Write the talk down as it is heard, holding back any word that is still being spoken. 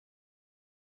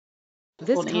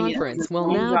This Hold Amy up. conference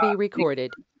will now be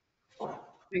recorded.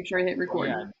 Make sure I hit record.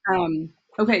 Yeah.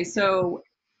 Okay, so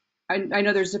I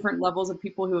know there's different levels of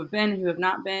people who have been, who have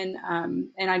not been,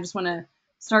 and I just want to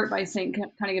start by saying,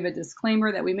 kind of give a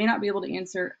disclaimer that we may not be able to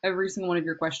answer every single one of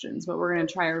your questions, but we're going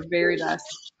to try our very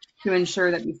best to ensure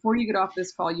that before you get off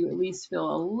this call, you at least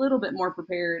feel a little bit more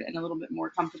prepared and a little bit more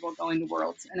comfortable going to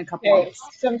Worlds in a couple Okay, weeks.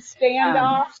 some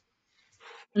standoff.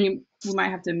 We might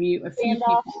have to mute a few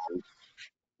Standoff.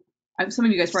 people. Some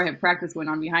of you guys probably have practice going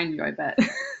on behind you, I bet.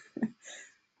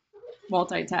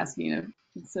 Multitasking,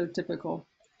 it's so typical.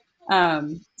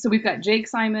 So we've got Jake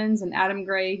Simons and Adam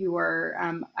Gray, who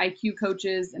are IQ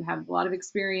coaches and have a lot of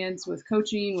experience with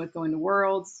coaching, with going to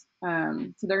Worlds. So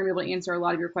they're going to be able to answer a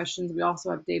lot of your questions. We also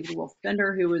have David Wolf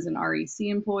Bender, who is an REC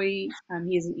employee.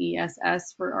 He is an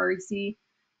ESS for REC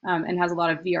and has a lot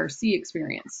of VRC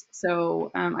experience.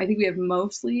 So I think we have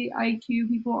mostly IQ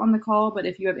people on the call, but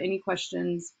if you have any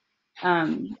questions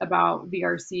about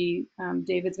VRC,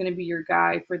 David's going to be your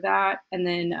guy for that. And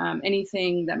then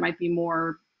anything that might be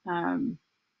more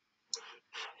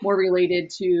related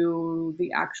to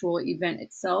the actual event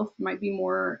itself might be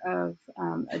more of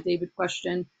a David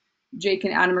question. Jake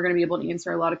and Adam are going to be able to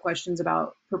answer a lot of questions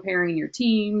about preparing your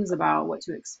teams, about what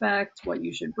to expect, what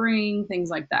you should bring, things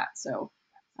like that. So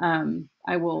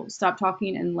I will stop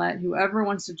talking and let whoever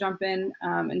wants to jump in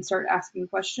and start asking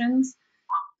questions,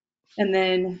 and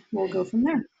then we'll go from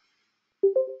there.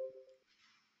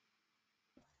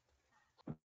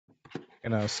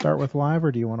 Gonna start with live,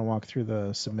 or do you want to walk through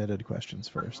the submitted questions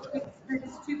first?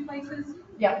 There's two places.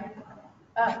 Yeah.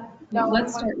 No,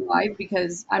 let's start live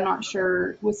because I'm not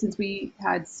sure. Well, since we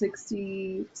had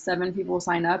 67 people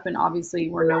sign up, and obviously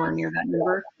we're nowhere near that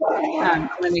number, I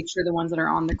want to make sure the ones that are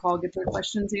on the call get their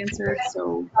questions answered.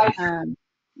 So,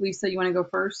 Lisa, you want to go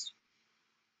first?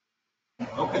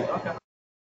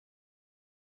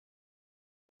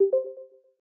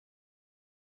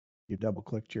 You double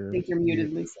clicked your. I think you're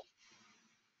muted, Lisa.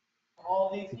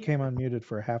 You came unmuted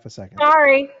for half a second.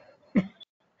 Sorry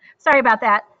about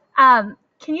that.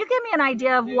 Can you give me an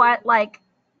idea of what like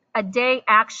a day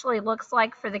actually looks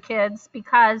like for the kids?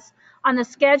 Because on the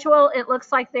schedule, it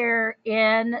looks like they're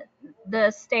in the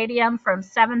stadium from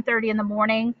 7:30 in the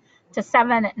morning to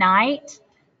 7 at night.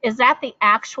 Is that the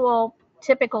actual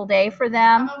typical day for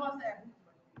them?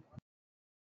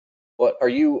 What are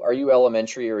you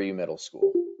elementary or are you middle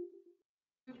school?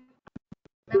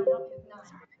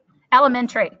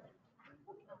 Elementary.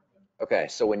 Okay,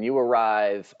 so when you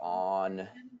arrive on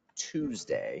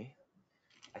Tuesday,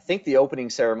 I think the opening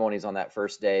ceremonies on that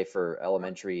first day for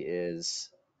elementary is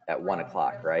at 1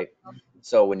 o'clock, right?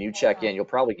 So when you check in, you'll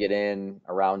probably get in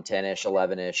around 10-ish,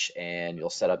 11-ish, and you'll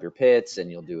set up your pits and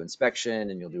you'll do inspection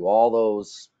and you'll do all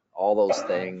those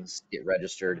things, get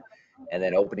registered, and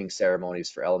then opening ceremonies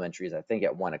for elementaries, I think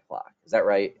at 1 o'clock. Is that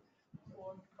right?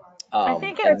 I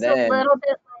think And it's a then little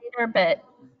bit later, but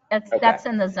that's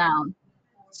in the zone.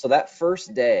 So that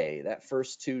first day, that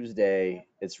first Tuesday,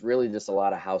 it's really just a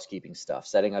lot of housekeeping stuff,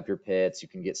 setting up your pits. You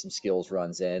can get some skills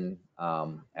runs in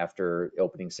after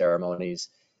opening ceremonies.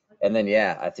 And then,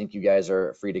 yeah, I think you guys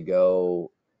are free to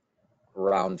go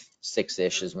around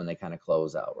 6-ish is when they kind of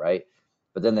close out, right?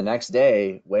 But then the next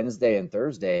day, Wednesday and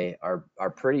Thursday are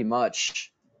pretty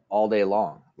much all day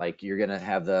long. Like you're gonna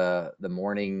have the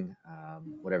morning,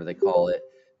 whatever they call it.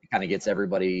 It kind of gets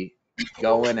everybody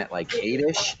going at like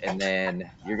 8-ish, and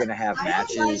then you're gonna have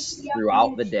matches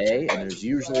throughout the day, and there's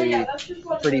usually a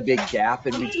pretty big gap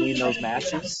in between those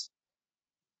matches.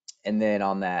 And then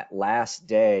on that last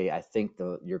day, I think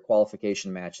your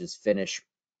qualification matches finish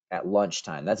at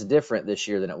lunchtime. That's different this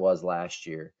year than it was last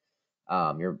year.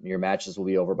 Your matches will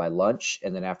be over by lunch,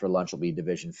 and then after lunch will be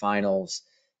division finals,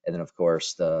 and then of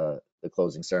course the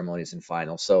closing ceremonies and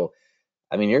finals. So,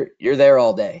 I mean, you're there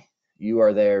all day. You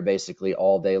are there basically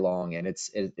all day long, and it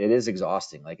is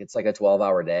exhausting. Like it's like a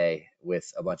 12-hour day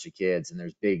with a bunch of kids, and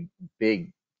there's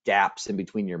big gaps in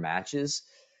between your matches,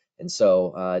 and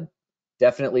so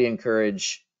definitely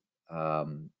encourage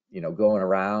going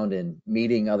around and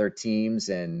meeting other teams,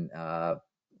 and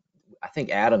I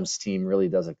think Adam's team really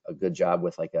does a good job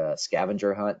with like a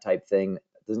scavenger hunt type thing.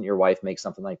 Doesn't your wife make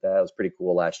something like that? It was pretty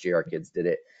cool last year. Our kids did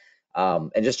it.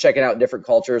 And just checking out different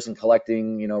cultures and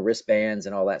collecting, wristbands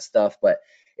and all that stuff. But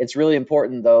it's really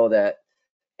important though that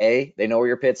they know where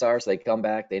your pits are, so they come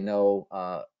back. They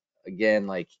know again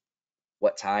like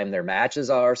what time their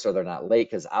matches are, so they're not late.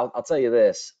 Because I'll tell you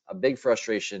this, a big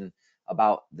frustration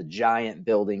about the giant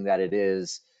building that it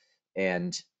is,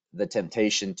 and the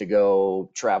temptation to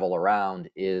go travel around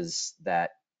is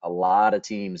that a lot of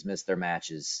teams miss their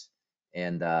matches,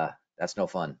 and that's no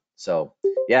fun. So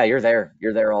yeah, you're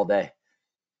there all day.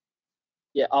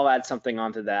 Yeah, I'll add something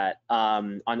onto that.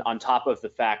 On top of the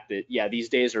fact that, yeah, these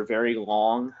days are very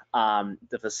long.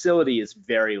 The facility is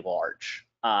very large.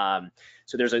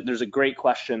 So there's a great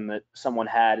question that someone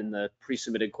had in the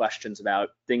pre-submitted questions about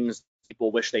things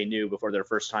people wish they knew before their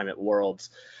first time at Worlds.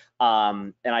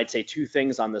 And I'd say two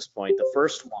things on this point. The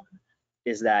first one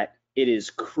is that it is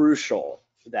crucial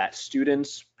that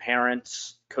students,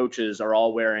 parents, coaches are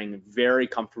all wearing very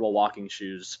comfortable walking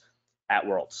shoes at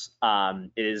Worlds.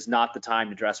 It is not the time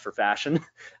to dress for fashion.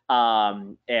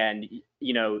 And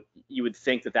you would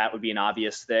think that that would be an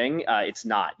obvious thing. It's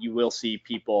not. You will see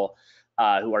people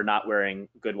who are not wearing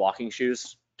good walking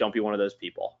shoes. Don't be one of those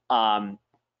people.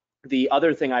 The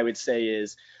other thing I would say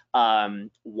is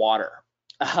water.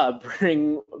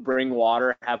 Bring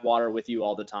water. Have water with you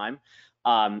all the time.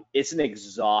 It's an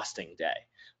exhausting day.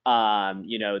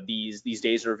 These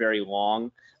days are very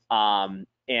long,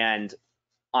 and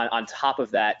on top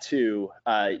of that too,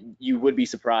 you would be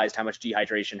surprised how much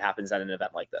dehydration happens at an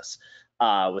event like this.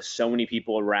 With so many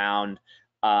people around,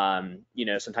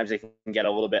 sometimes they can get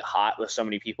a little bit hot with so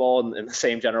many people in the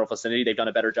same general vicinity. They've done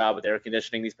a better job with air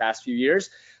conditioning these past few years,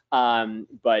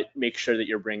 but make sure that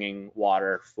you're bringing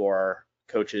water for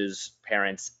coaches,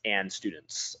 parents, and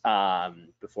students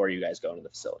before you guys go into the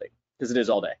facility, because it is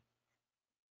all day.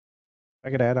 I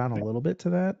could add on a little bit to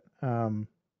that.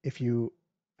 If you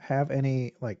have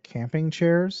any like camping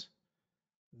chairs,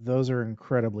 those are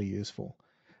incredibly useful.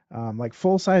 Like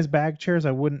full-size bag chairs,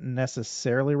 I wouldn't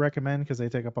necessarily recommend because they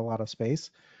take up a lot of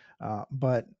space.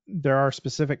 But there are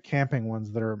specific camping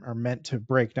ones that are meant to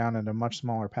break down into much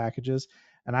smaller packages.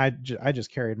 And I just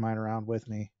carried mine around with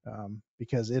me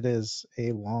because it is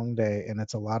a long day and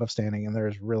it's a lot of standing, and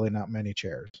there's really not many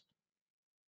chairs.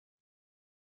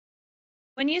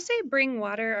 When you say bring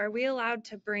water, are we allowed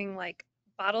to bring like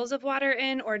bottles of water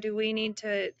in, or do we need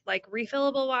to like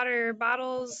refillable water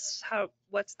bottles?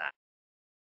 What's that?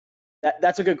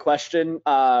 That's a good question.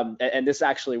 And this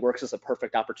actually works as a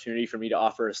perfect opportunity for me to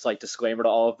offer a slight disclaimer to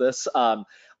all of this.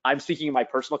 I'm speaking in my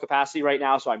personal capacity right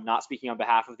now, so I'm not speaking on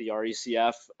behalf of the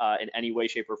RECF in any way,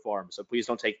 shape, or form. So please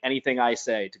don't take anything I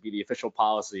say to be the official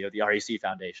policy of the REC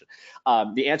Foundation.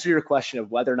 The answer to your question of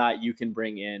whether or not you can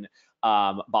bring in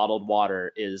bottled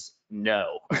water is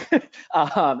no.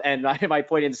 And my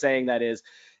point in saying that is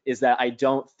that I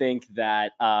don't think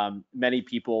that many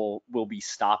people will be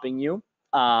stopping you.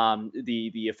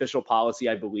 The official policy,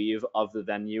 I believe, of the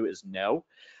venue is no.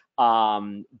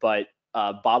 But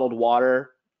bottled water,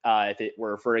 if it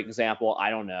were, for example, I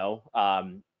don't know,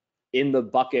 in the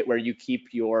bucket where you keep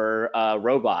your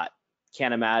robot,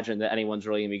 can't imagine that anyone's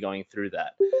really gonna be going through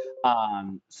that.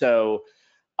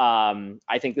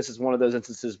 I think this is one of those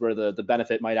instances where the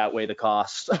benefit might outweigh the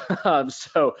cost.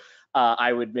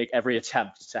 I would make every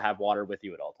attempt to have water with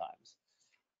you at all times.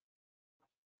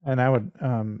 And I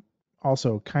would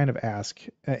also kind of ask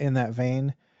in that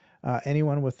vein,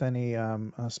 anyone with any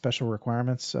special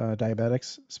requirements,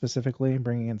 diabetics specifically,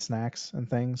 bringing in snacks and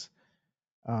things,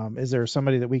 is there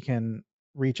somebody that we can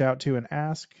reach out to and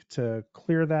ask to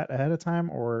clear that ahead of time,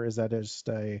 or is that just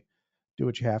a do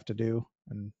what you have to do?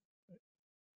 And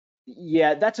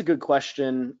Yeah, that's a good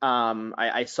question.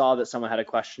 I saw that someone had a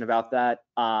question about that.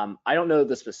 I don't know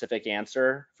the specific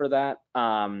answer for that,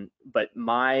 but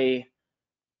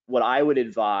what I would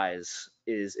advise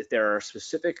is if there are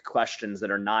specific questions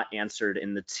that are not answered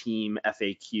in the team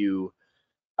FAQ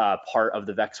part of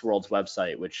the Vex Worlds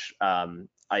website, which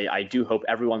I do hope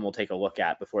everyone will take a look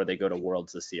at before they go to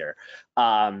Worlds this year.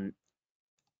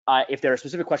 If there are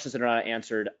specific questions that are not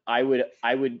answered, I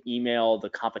would email the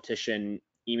competition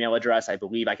email address. I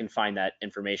believe I can find that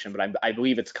information, but I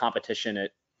believe it's competition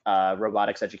at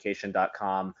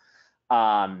roboticseducation.com,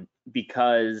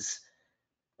 because,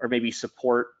 or maybe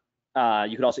support.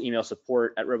 You could also email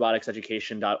support at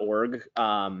roboticseducation.org.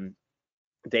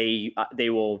 They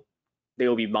will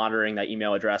be monitoring that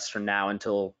email address from now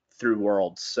until through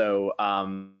Worlds. So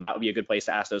that would be a good place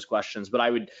to ask those questions. But I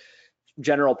would,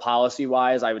 general policy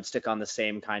wise, I would stick on the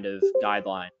same kind of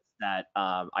guideline that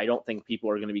I don't think people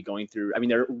are going to be going through. I mean,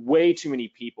 there are way too many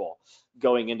people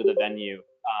going into the venue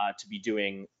to be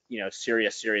doing,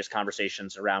 serious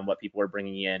conversations around what people are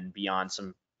bringing in beyond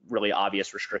some really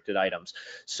obvious restricted items.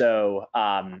 So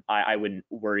I wouldn't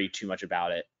worry too much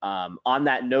about it. On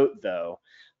that note, though,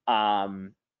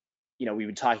 we've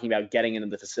been talking about getting into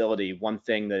the facility. One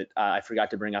thing that I forgot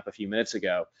to bring up a few minutes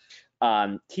ago,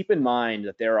 keep in mind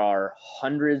that there are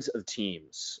hundreds of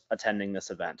teams attending this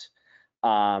event.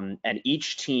 And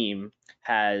each team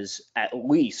has at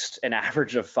least an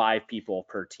average of 5 people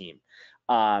per team.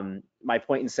 My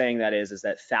point in saying that is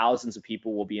that thousands of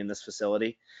people will be in this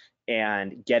facility,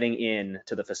 and getting in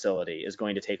to the facility is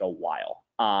going to take a while.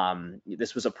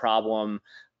 This was a problem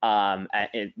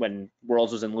when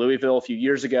Worlds was in Louisville a few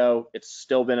years ago. It's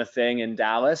still been a thing in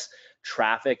Dallas.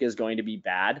 Traffic is going to be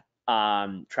bad.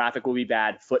 Traffic will be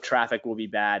bad. Foot traffic will be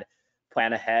bad.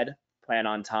 Plan ahead, plan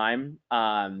on time,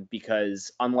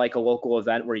 because unlike a local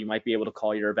event where you might be able to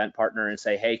call your event partner and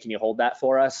say, hey, can you hold that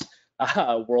for us?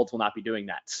 Worlds will not be doing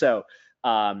that. So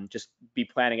just be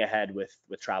planning ahead with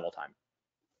travel time.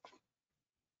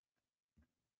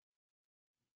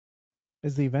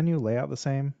 Is the venue layout the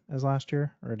same as last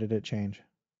year, or did it change?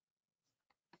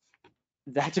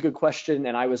 That's a good question,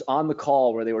 and I was on the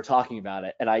call where they were talking about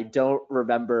it, and I don't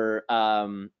remember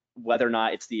whether or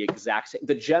not it's the exact same.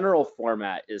 The general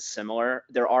format is similar.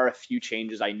 There are a few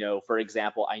changes I know. For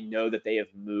example, I know that they have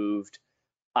moved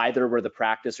either where the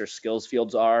practice or skills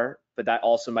fields are, but that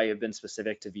also might have been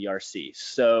specific to VRC.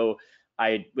 So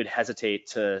I would hesitate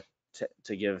to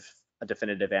give a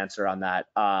definitive answer on that.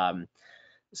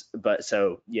 But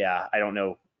so yeah, I don't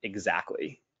know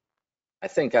exactly. I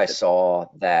think I saw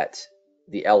that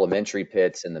the elementary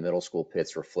pits and the middle school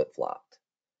pits were flip-flopped.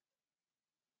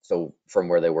 So from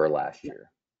where they were last year.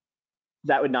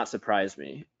 That would not surprise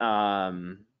me, but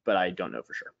I don't know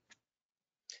for sure.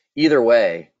 Either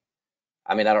way,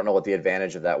 I mean, I don't know what the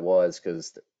advantage of that was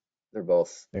because they're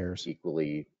both Bears.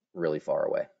 equally really far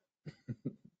away.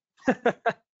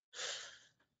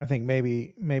 I think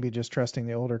maybe just trusting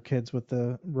the older kids with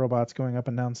the robots going up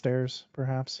and down stairs,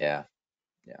 perhaps. Yeah.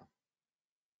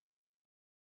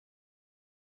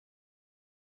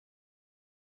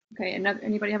 Okay,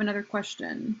 anybody have another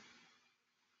question?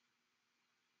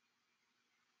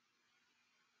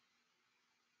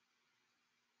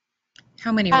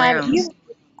 How many rounds?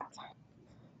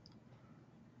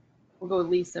 We'll go with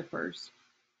Lisa first.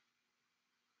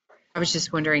 I was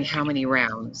just wondering how many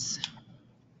rounds.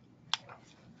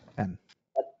 10.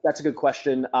 That's a good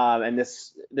question, and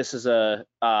this is a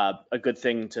good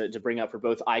thing to bring up for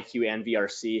both IQ and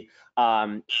VRC.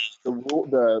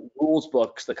 The rules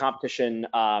books, the competition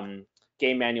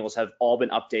game manuals have all been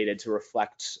updated to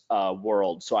reflect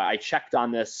World. So I checked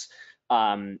on this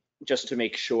just to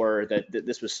make sure that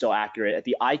this was still accurate. At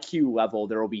the IQ level,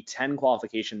 there will be 10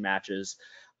 qualification matches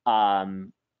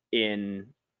in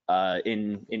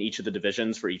each of the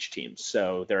divisions for each team.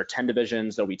 So there are 10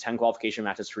 divisions. There'll be 10 qualification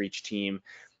matches for each team.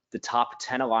 The top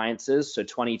 10 alliances, so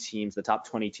 20 teams, the top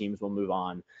 20 teams will move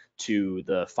on to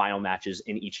the final matches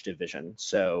in each division.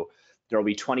 So there will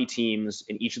be 20 teams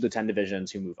in each of the 10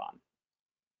 divisions who move on.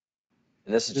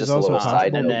 And this is There's just a also little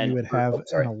side possible note. that you would have Oh,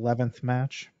 sorry. an 11th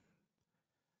match.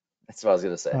 That's what I was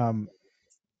going to say.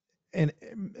 And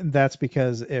that's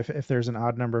because if there's an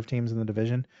odd number of teams in the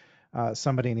division,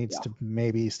 somebody needs to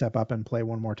maybe step up and play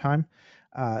one more time.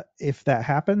 If that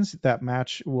happens, that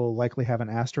match will likely have an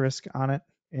asterisk on it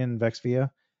in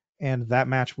VexVia, and that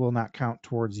match will not count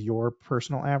towards your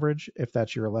personal average if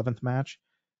that's your 11th match.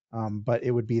 But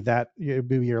it would be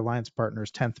your alliance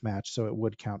partner's 10th match, so it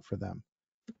would count for them.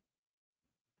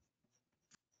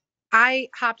 I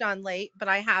hopped on late, but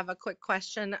I have a quick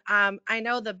question. I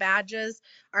know the badges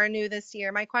are new this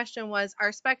year. My question was,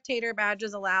 are spectator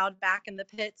badges allowed back in the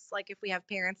pits? Like if we have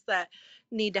parents that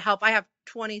need to help. I have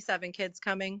 27 kids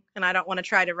coming and I don't want to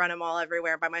try to run them all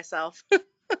everywhere by myself.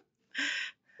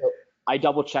 I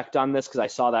double checked on this because I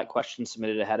saw that question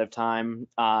submitted ahead of time.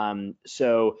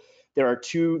 So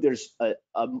there's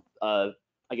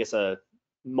I guess a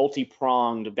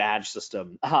multi-pronged badge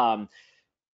system.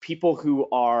 People who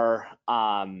are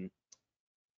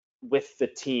with the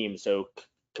team, so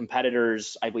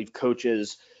competitors, I believe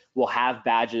coaches, will have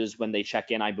badges when they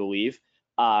check in, I believe.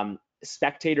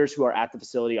 Spectators who are at the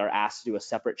facility are asked to do a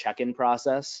separate check-in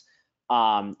process,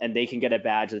 and they can get a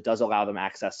badge that does allow them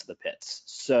access to the pits.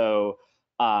 So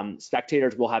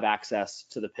spectators will have access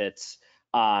to the pits,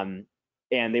 and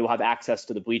they will have access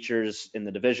to the bleachers in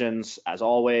the divisions, as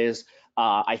always.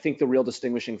 I think the real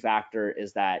distinguishing factor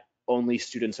is that only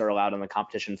students are allowed on the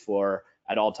competition floor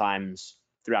at all times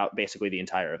throughout basically the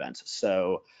entire event.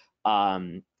 So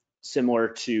similar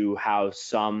to how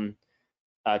some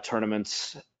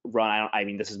tournaments run, I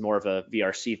mean, this is more of a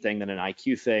VRC thing than an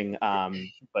IQ thing,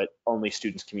 but only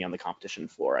students can be on the competition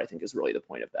floor, I think is really the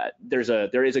point of that. There is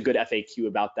a good FAQ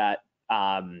about that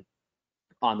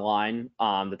online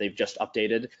that they've just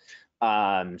updated.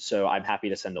 So I'm happy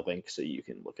to send a link so you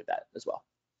can look at that as well.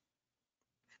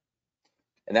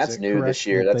 And that's new this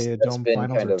year. That that's the Dome been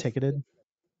finals kind are of ticketed.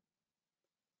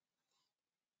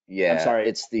 Yeah, I'm sorry.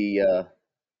 it's the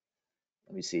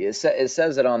let me see. It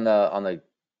says it on the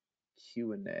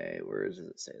Q&A. Where does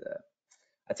it say that?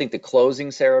 I think the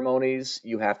closing ceremonies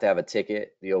you have to have a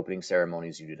ticket. The opening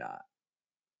ceremonies you do not.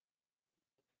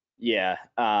 Yeah,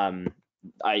 I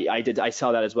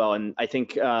saw that as well, and I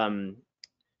think the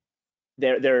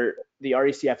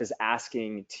RECF is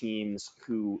asking teams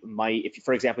who might, if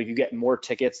for example, if you get more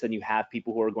tickets than you have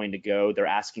people who are going to go, they're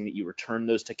asking that you return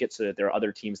those tickets so that there are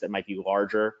other teams that might be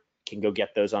larger can go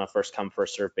get those on a first come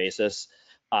first serve basis.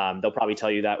 They'll probably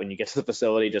tell you that when you get to the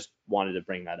facility. Just wanted to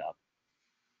bring that up.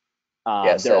 Yeah, it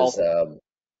They're says, also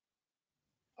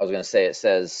I was going to say, it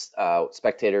says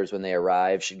spectators, when they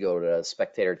arrive, should go to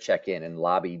spectator check-in and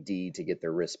lobby D to get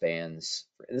their wristbands.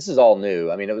 This is all new.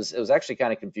 I mean, it was actually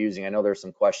kind of confusing. I know there's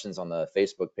some questions on the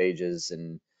Facebook pages,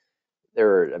 and there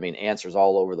are, I mean, answers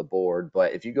all over the board.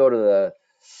 But if you go to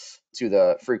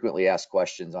the frequently asked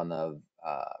questions on the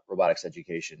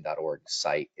roboticseducation.org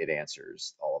site, it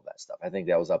answers all of that stuff. I think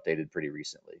that was updated pretty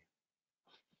recently.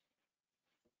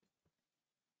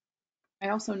 I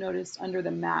also noticed under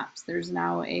the maps, there's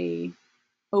now a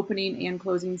opening and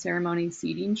closing ceremony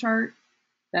seating chart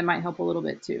that might help a little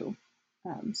bit too.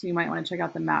 So you might want to check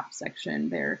out the map section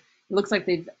there. It looks like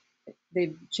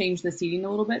they've changed the seating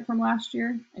a little bit from last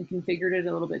year and configured it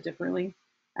a little bit differently.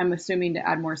 I'm assuming to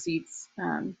add more seats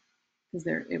because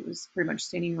it was pretty much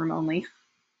standing room only.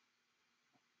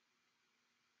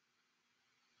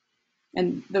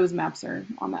 And those maps are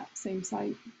on that same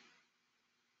site.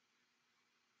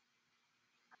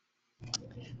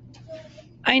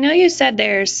 I know you said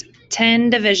there's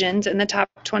 10 divisions and the top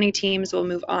 20 teams will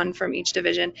move on from each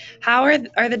division. How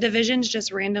are the divisions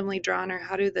just randomly drawn, or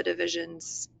how do the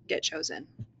divisions get chosen?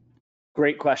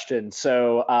 great question.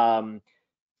 So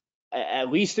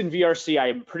at least in VRC,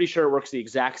 I'm pretty sure it works the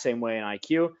exact same way in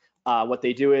IQ. What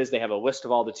they do is they have a list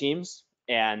of all the teams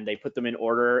and they put them in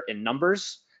order in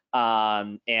numbers.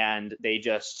 And they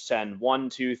just send 1,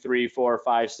 2, 3, 4,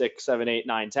 5, 6, 7, 8,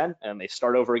 9, 10, and they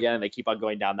start over again and they keep on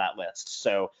going down that list.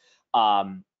 So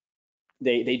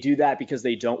they do that because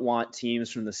they don't want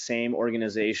teams from the same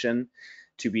organization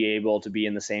to be able to be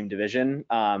in the same division.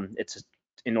 It's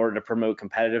in order to promote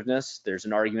competitiveness. There's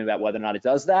an argument about whether or not it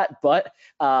does that, but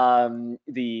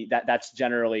that's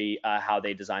generally how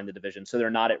they design the division. So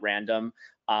they're not at random.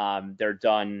 They're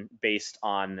done based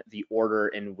on the order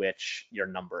in which your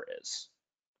number is.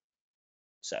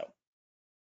 So.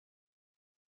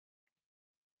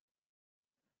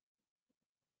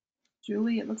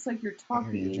 Julie, it looks like you're Can't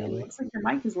hear you, talking. It Julie. looks like your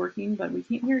mic is working, but we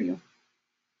can't hear you.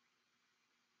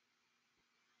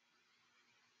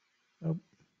 Nope.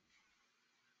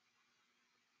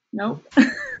 Nope.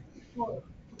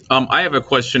 I have a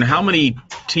question. How many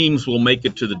teams will make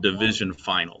it to the division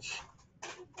finals?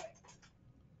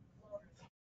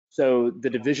 So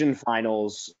the division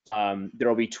finals, there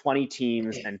will be 20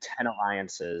 teams and 10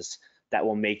 alliances that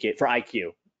will make it for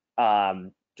IQ.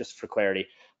 Just for clarity,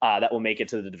 that will make it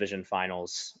to the division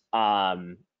finals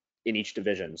in each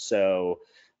division. So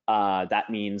that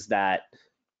means that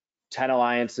 10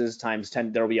 alliances times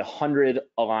 10, there will be 100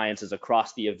 alliances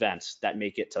across the events that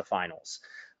make it to finals.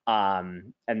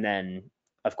 And then,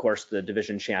 of course, the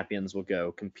division champions will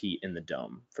go compete in the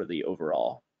dome for the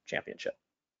overall championship.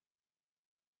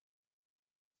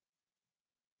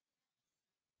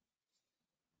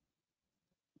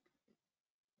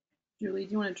 Julie,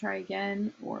 do you want to try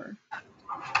again, or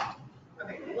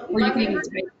you can even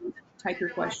type your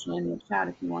question in the chat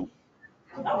if you want.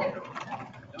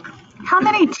 How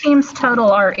many teams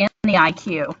total are in the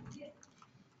IQ?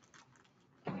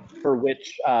 For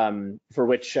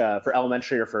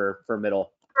elementary or for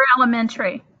middle? For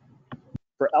elementary.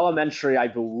 For elementary, I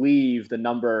believe the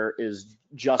number is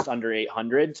just under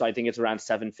 800. So I think it's around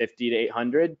 750 to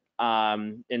 800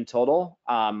 in total.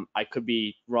 I could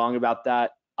be wrong about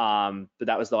that, but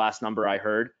that was the last number I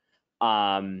heard.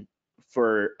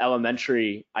 For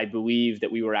elementary, I believe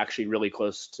that we were actually really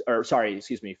close to, or sorry,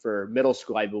 excuse me, for middle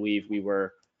school, I believe we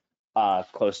were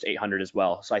close to 800 as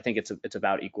well. So I think it's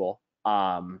about equal.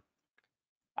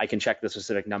 I can check the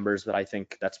specific numbers, but I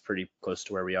think that's pretty close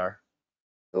to where we are.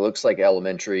 It looks like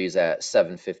elementary is at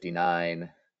 759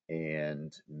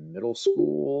 and middle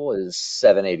school is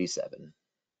 787.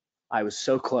 I was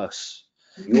so close.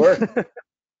 You were.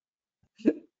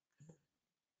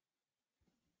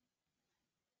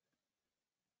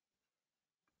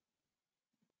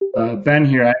 Ben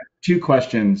here. I have two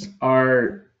questions.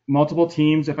 Are multiple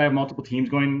teams, if I have multiple teams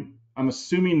going, I'm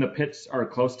assuming the pits are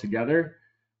close together,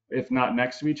 if not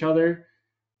next to each other.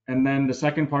 And then the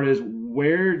second part is,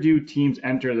 where do teams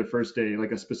enter the first day?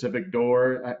 Like a specific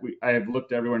door? I have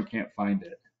looked everywhere and can't find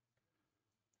it.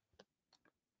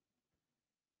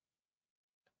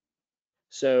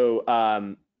 So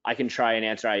I can try and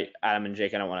answer. Adam and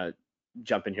Jake, I don't want to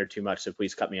jump in here too much, so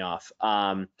please cut me off.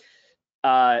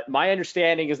 My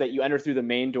understanding is that you enter through the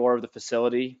main door of the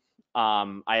facility,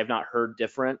 I have not heard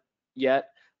different yet.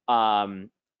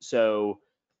 So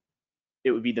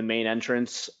it would be the main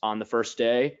entrance on the first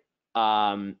day.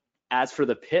 As for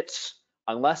the pits,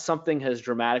 unless something has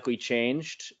dramatically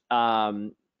changed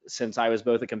since I was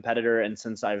both a competitor and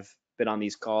since I've been on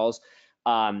these calls,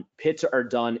 pits are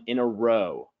done in a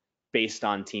row based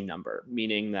on team number,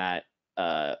 meaning that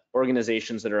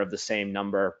organizations that are of the same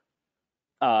number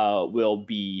will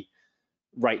be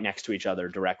right next to each other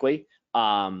directly.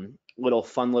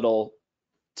 Little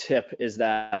tip is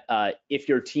that if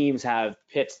your teams have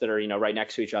pits that are right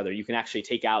next to each other, you can actually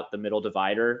take out the middle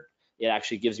divider. It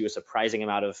actually gives you a surprising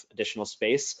amount of additional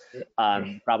space.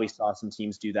 You probably saw some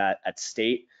teams do that at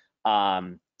state.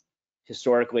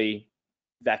 Historically,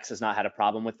 Vex has not had a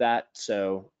problem with that,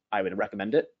 so I would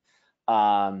recommend it.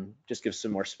 Just gives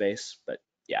some more space, but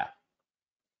yeah.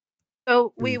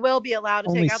 So we will be allowed to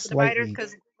Only take out the dividers slightly.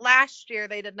 because last year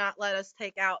they did not let us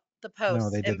take out the No,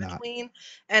 posts they in did not. between,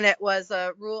 and it was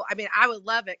a rule. I mean, I would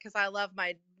love it because I love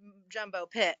my jumbo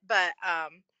pit, but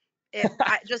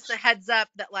just a heads up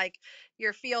that like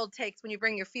your field takes when you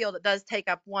bring your field, it does take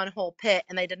up one whole pit,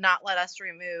 and they did not let us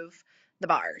remove the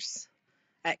bars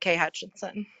at K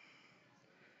Hutchinson.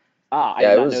 I Yeah,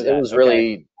 did it not was know it that. was Okay.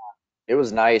 really it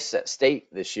was nice at state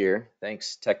this year.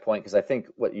 Thanks Tech Point, because I think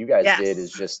what you guys did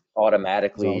is Yes. just It was all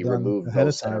automatically done remove ahead of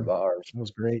those center time. bars, It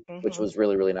was great. which Mm-hmm. was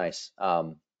really, really nice.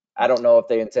 I don't know if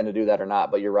they intend to do that or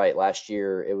not, but you're right. Last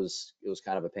year it was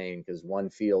kind of a pain because one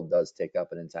field does take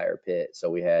up an entire pit. So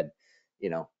we had,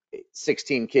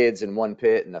 16 kids in one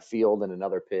pit and a field in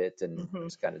another pit, and it Mm-hmm.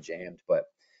 was kind of jammed. But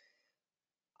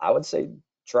I would say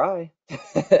try.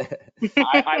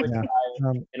 I would Yeah.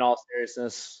 try in all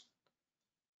seriousness.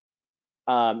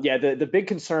 Yeah, the big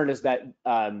concern is that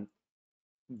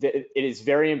it is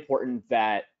very important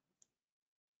that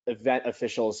event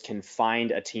officials can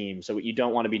find a team. So what you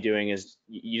don't want to be doing is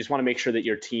you just want to make sure that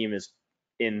your team is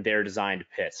in their designed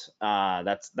pit.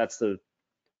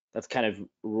 That's kind of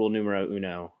rule numero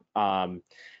uno.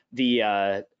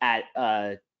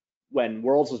 When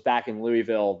Worlds was back in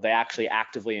Louisville, they actually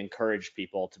actively encouraged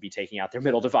people to be taking out their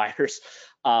middle dividers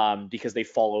because they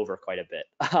fall over quite a bit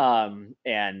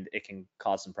and it can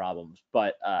cause some problems.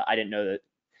 But I didn't know that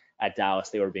at Dallas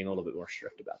they were being a little bit more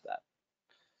strict about that.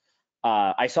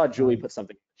 I saw Julie put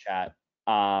something in the chat.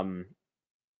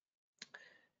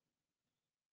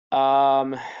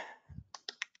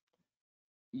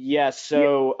 Yeah,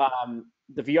 so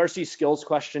the VRC skills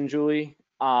question, Julie,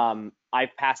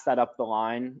 I've passed that up the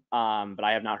line, but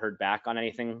I have not heard back on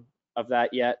anything of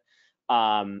that yet.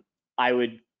 I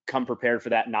would come prepared for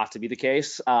that not to be the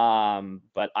case,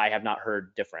 but I have not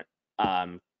heard different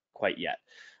quite yet.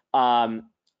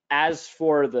 As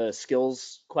for the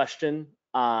skills question,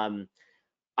 I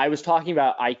was talking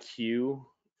about IQ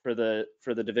for the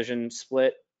division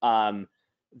split,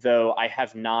 though I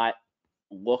have not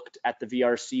looked at the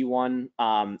VRC one.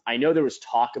 I know there was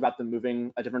talk about them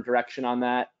moving a different direction on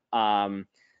that,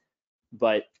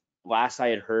 but last I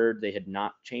had heard they had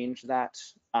not changed that.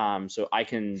 So I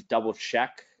can double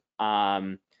check.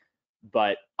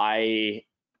 But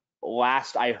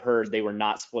last I heard they were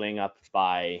not splitting up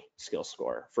by skill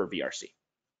score for VRC.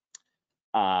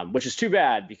 Which is too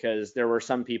bad because there were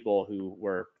some people who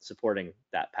were supporting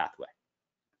that pathway.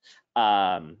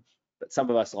 But some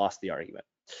of us lost the argument.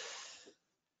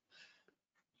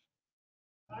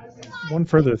 One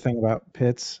further thing about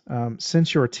pits,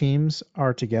 since your teams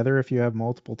are together, if you have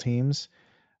multiple teams,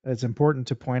 it's important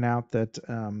to point out that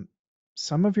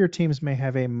some of your teams may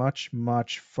have a much,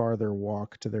 much farther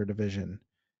walk to their division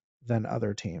than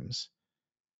other teams.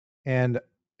 And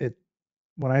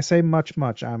when I say much,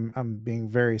 much, I'm being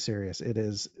very serious. It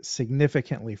is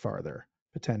significantly farther,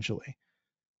 potentially,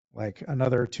 like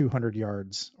another 200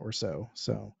 yards or so.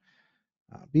 So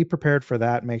be prepared for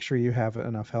that. Make sure you have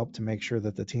enough help to make sure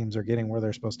that the teams are getting where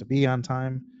they're supposed to be on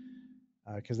time,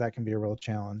 because that can be a real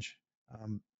challenge.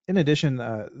 In addition,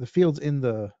 the fields in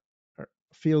the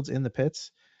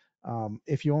pits.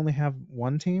 If you only have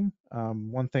one team,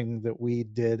 one thing that we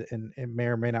did, and it may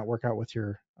or may not work out with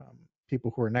your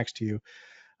people who are next to you,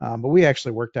 but we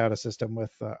actually worked out a system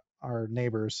with our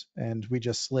neighbors, and we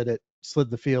just slid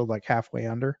the field like halfway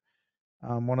under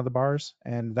one of the bars,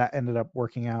 and that ended up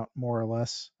working out more or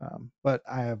less. But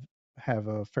I have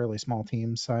a fairly small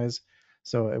team size,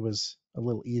 so it was a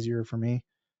little easier for me.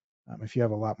 If you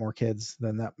have a lot more kids,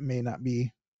 then that may not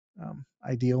be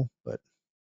ideal, but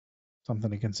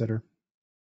something to consider.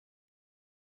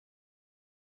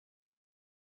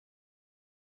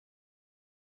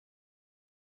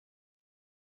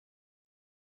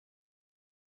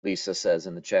 Lisa says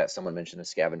in the chat, someone mentioned a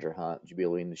scavenger hunt. Would you be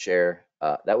willing to share?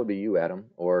 That would be you, Adam,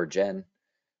 or Jen.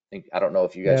 I don't know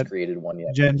if you guys Yeah, created one yet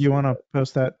for Jen, do this you year, want to but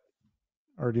post that,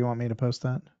 or do you want me to post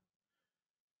that?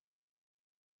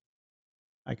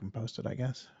 I can post it, I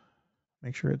guess.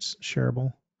 Make sure it's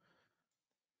shareable.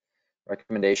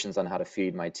 recommendations on how to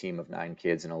feed my team of 9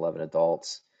 kids and 11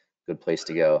 adults. Good place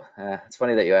to go. It's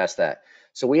funny that you asked that.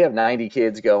 So we have 90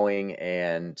 kids going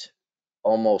and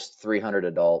almost 300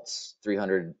 adults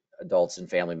and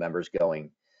family members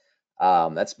going.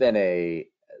 That's been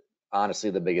honestly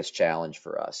the biggest challenge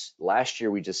for us. Last year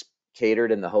we just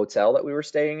catered in the hotel that we were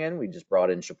staying in. We just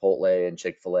brought in Chipotle and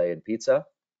Chick-fil-A and pizza.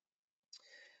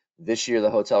 This year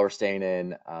the hotel we're staying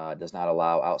in does not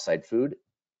allow outside food.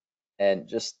 And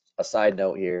just a side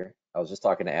note here, I was just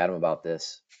talking to Adam about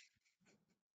this,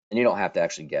 and you don't have to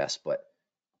actually guess, but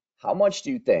how much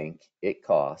do you think it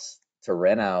costs to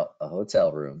rent out a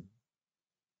hotel room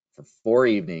for 4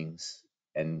 evenings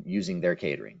and using their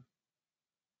catering?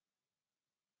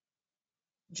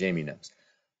 Jamie knows.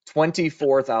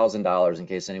 $24,000 in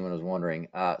case anyone was wondering.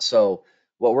 So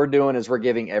what we're doing is we're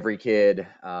giving every kid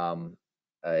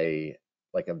a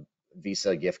like a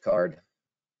Visa gift card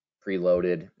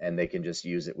preloaded, and they can just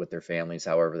use it with their families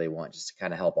however they want, just to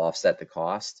kind of help offset the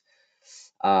cost.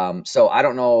 So I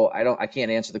don't know. I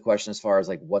can't answer the question as far as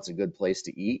like what's a good place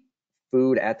to eat.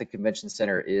 Food at the convention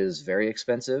center is very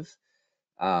expensive,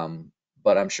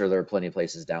 but I'm sure there are plenty of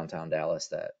places downtown Dallas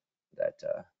that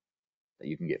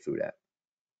you can get food at.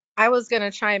 I was going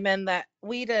to chime in that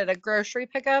we did a grocery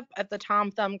pickup at the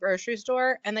Tom Thumb grocery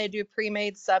store, and they do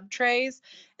pre-made sub trays,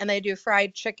 and they do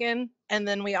fried chicken, and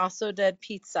then we also did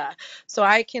pizza. So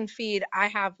I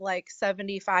have like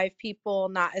 75 people,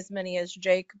 not as many as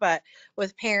Jake, but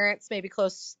with parents, maybe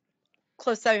close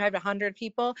 75 to 100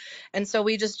 people. And so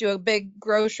we just do a big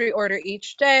grocery order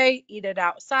each day, eat it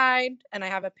outside. And I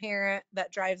have a parent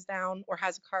that drives down or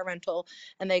has a car rental,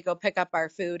 and they go pick up our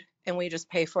food, and we just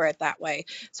pay for it that way.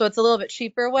 So it's a little bit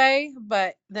cheaper way,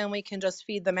 but then we can just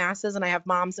feed the masses. And I have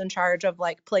moms in charge of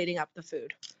like plating up the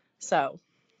food. So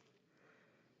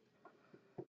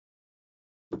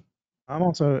I'm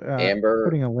also Amber,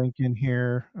 putting a link in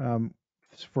here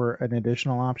for an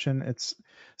additional option. It's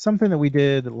something that we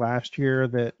did last year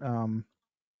that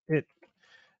it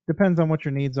depends on what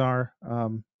your needs are,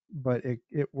 but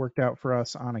it worked out for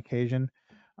us on occasion.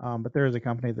 But there is a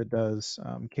company that does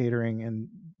catering and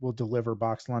will deliver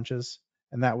box lunches,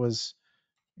 and that was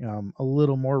a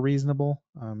little more reasonable.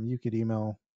 You could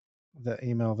email the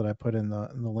email that I put in the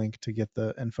link to get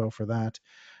the info for that.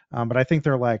 But I think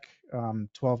they're like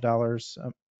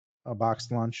 $12 a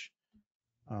boxed lunch.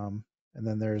 And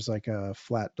then there's like a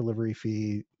flat delivery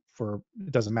fee for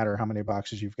it doesn't matter how many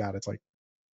boxes you've got. It's like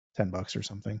 $10 or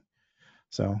something.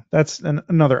 So that's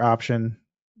another option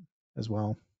as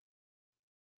well.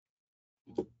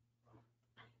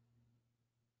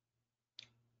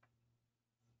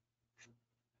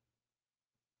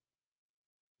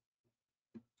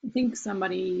 I think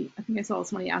I saw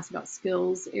somebody ask about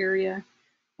skills area.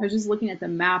 I was just looking at the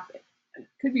map. I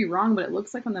could be wrong, but it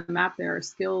looks like on the map there are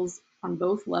skills on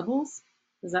both levels.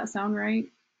 Does that sound right,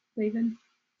 David?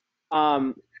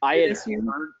 I had This year?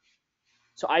 heard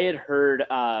So I had heard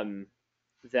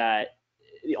that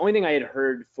the only thing I had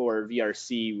heard for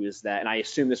VRC was that, and I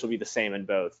assume this will be the same in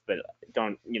both, but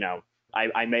don't,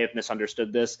 I may have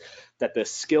misunderstood this, that the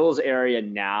skills area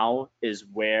now is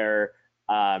where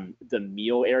the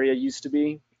meal area used to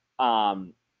be.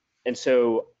 And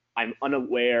so I'm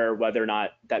unaware whether or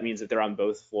not that means that they're on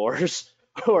both floors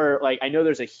or like, I know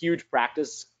there's a huge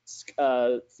practice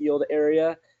field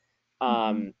area,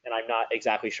 Mm-hmm. and I'm not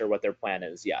exactly sure what their plan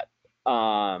is yet.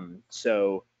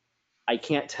 So I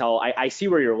can't tell. I see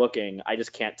where you're looking. I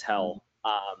just can't tell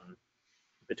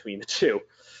between the two.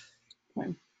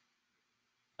 Okay.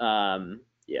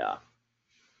 Yeah.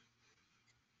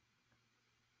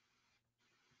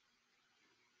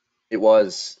 it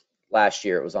was last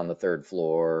year. It was on the third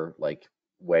floor, like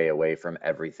way away from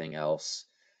everything else.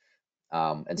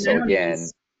 And And so again,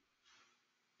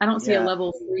 I don't see a yeah,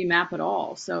 level 3 map at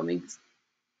all. So it makes,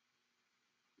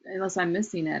 unless I'm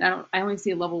missing it, I only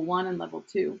see a level 1 and level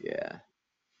 2. yeah.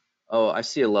 Oh, I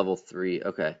see a level 3.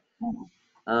 Okay. Oh.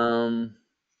 Um,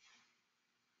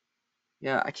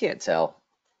 yeah, I can't tell.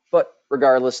 But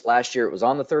regardless, last year it was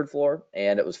on the third floor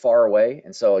and it was far away.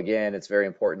 And so again, it's very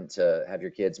important to have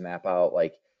your kids map out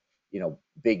like,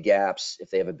 big gaps. If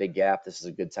they have a big gap, this is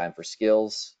a good time for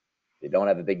skills. If they don't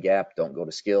have a big gap, don't go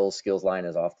to skills. Skills line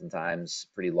is oftentimes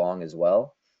pretty long as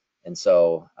well. And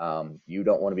so you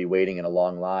don't want to be waiting in a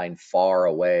long line far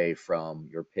away from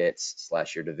your pits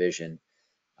 / your division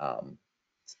um,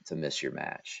 to miss your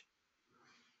match.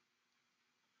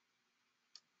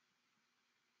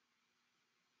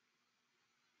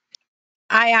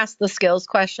 I asked the skills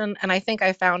question, and I think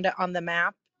I found it on the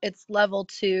map. It's level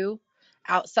 2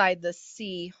 outside the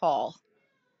C hall.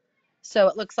 So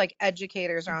it looks like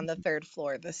educators are on the 3rd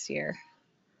floor this year.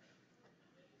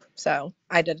 So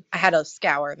I had to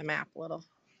scour the map a little.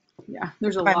 Yeah,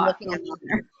 there's a If I'm lot looking going at on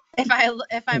there.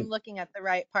 if I'm looking at the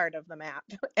right part of the map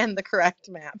and the correct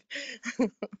map.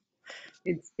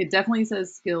 It definitely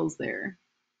says skills there,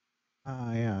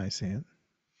 Yeah, I see it.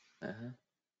 Uh-huh.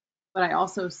 but I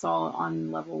also saw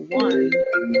on level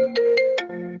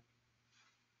 1.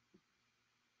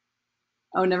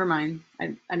 Oh, never mind.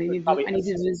 I needed Probably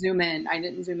to zoom in. I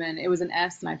didn't zoom in. It was an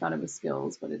S, and I thought it was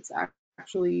skills, but it's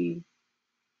actually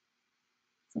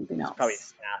something it's probably else.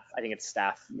 staff. I think it's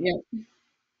staff. Yeah,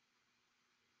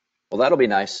 Well, that'll be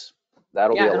nice.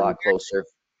 That'll be yeah. a It'll lot closer.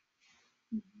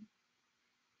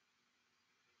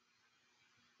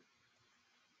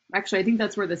 Actually, I think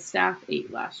that's where the staff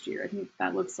ate last year. I think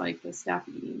that looks like the staff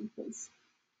eating place.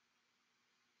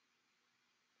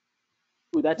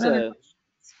 Ooh, that's Another a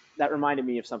that reminded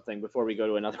me of something before we go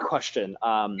to another question.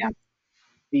 Yeah.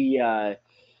 The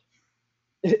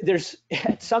there's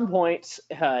at some point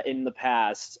in the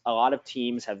past, a lot of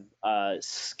teams have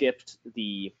skipped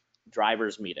the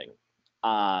drivers meeting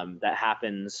that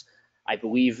happens, I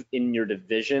believe, in your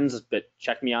divisions, but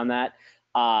check me on that,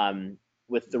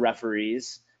 with the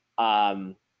referees.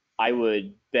 I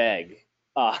would beg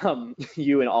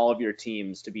you and all of your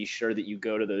teams to be sure that you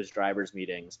go to those drivers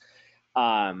meetings.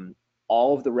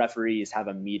 All of the referees have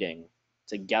a meeting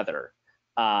together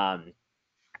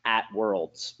at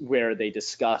Worlds where they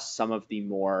discuss some of the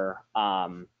more,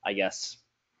 I guess,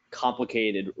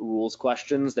 complicated rules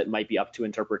questions that might be up to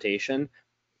interpretation.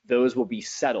 Those will be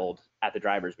settled at the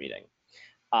drivers meeting.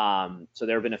 So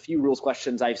there have been a few rules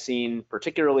questions I've seen,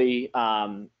 particularly,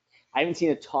 I haven't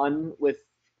seen a ton with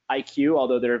IQ,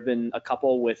 although there have been a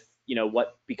couple with,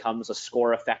 what becomes a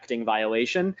score affecting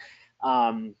violation.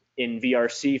 In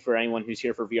VRC, for anyone who's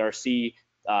here for VRC,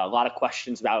 a lot of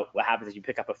questions about what happens if you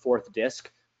pick up a 4th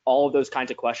disc. All of those kinds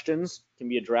of questions can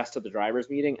be addressed at the drivers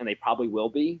meeting, and they probably will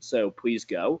be, so please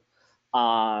go.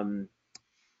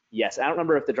 Yes, I don't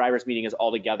remember if the drivers meeting is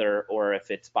all together or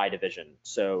if it's by division.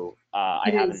 So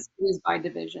It is by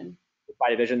division. By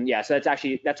division. Yeah, so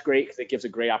that's great because it gives a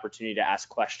great opportunity to ask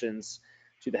questions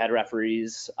to the head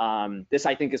referees. This,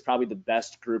 I think, is probably the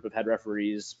best group of head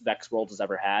referees Vex World has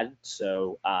ever had.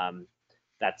 So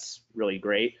that's really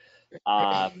great.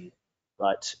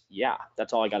 But yeah,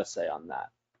 that's all I got to say on that.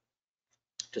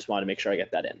 Just wanted to make sure I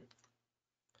get that in.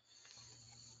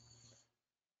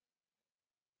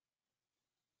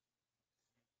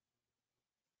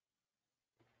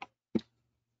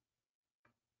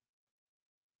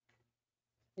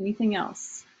 Anything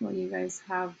else? Well, you guys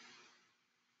have.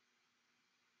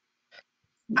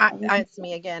 It's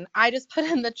me again. I just put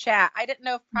in the chat. I didn't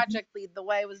know if Project Lead the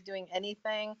Way was doing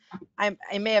anything. I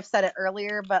may have said it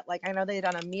earlier, but like I know they've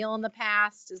done a meal in the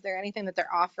past. Is there anything that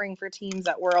they're offering for teams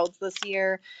at Worlds this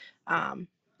year? And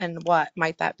what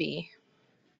might that be?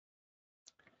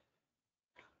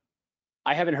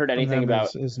 I haven't heard From anything them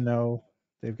about. is no.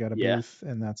 They've got a Yeah, booth,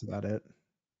 and that's about it.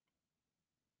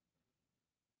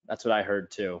 that's what I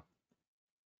heard too.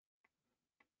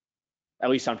 At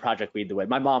least on Project Lead the Way.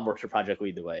 My mom works for Project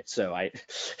Lead the Way, so I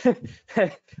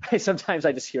sometimes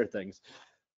I just hear things.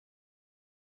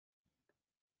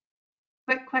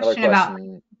 Quick Another question about,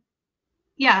 question.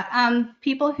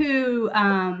 people who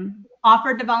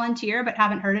offered to volunteer but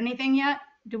haven't heard anything yet.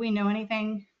 Do we know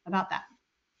anything about that?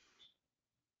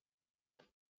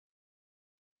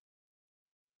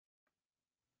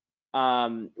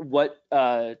 What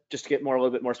just to get a little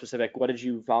bit more specific, what did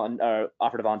you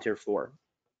offer to volunteer for?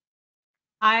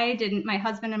 I didn't. My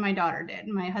husband and my daughter did.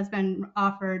 My husband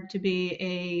offered to be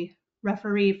a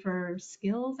referee for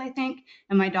skills, I think,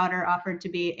 and my daughter offered to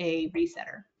be a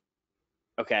resetter.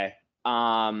 Okay.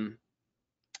 Let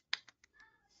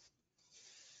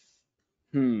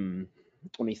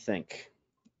me think.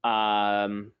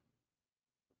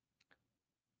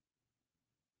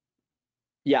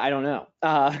 Yeah, I don't know.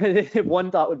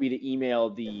 One thought would be to email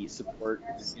the support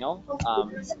email.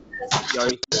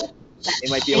 They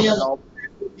might be able to help.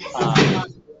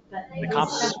 The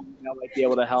competition email might be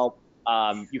able to help.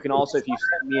 You can also, if you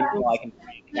send me an email, I can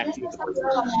connect you with the person.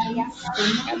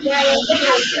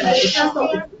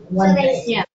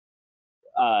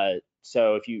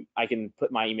 So I can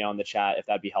put my email in the chat if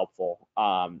that'd be helpful,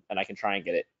 and I can try and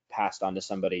get it passed on to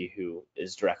somebody who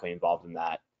is directly involved in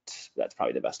that. That's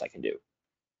probably the best I can do.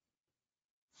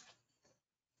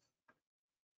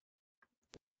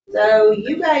 So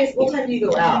you guys, what time do you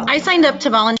go out? I signed up to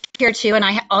volunteer too, and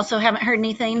I also haven't heard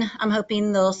anything. I'm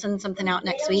hoping they'll send something out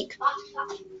next week.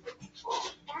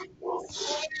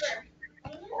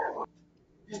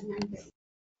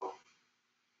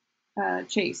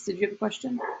 Chase, did you have a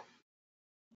question?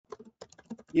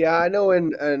 Yeah, I know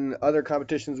in other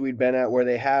competitions we've been at where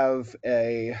they have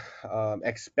a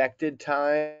expected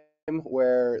time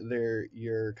where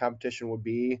your competition would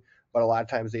be, but a lot of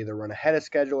times they either run ahead of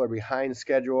schedule or behind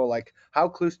schedule. Like how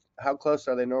close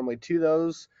are they normally to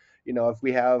those? You know, if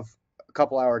we have a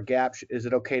couple hour gap, is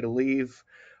it okay to leave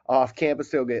off campus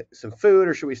to go get some food,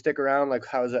 or should we stick around? Like,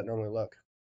 how does that normally look?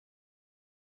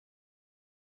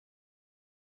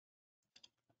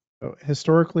 So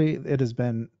historically, it has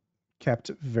been kept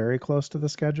very close to the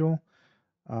schedule.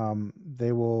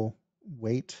 They will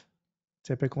wait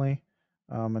typically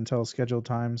until scheduled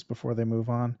times before they move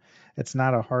on. It's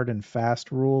not a hard and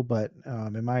fast rule, but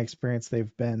in my experience,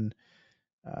 they've been,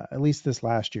 at least this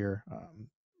last year,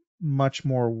 much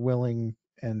more willing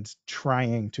and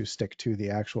trying to stick to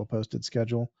the actual posted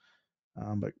schedule.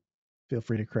 But feel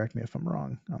free to correct me if I'm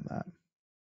wrong on that.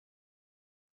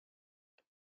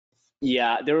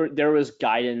 Yeah, there was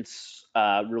guidance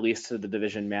released to the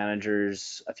division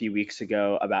managers a few weeks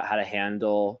ago about how to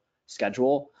handle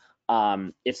schedule.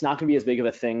 It's not going to be as big of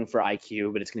a thing for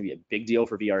IQ, but it's going to be a big deal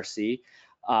for VRC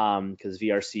because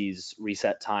VRC's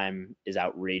reset time is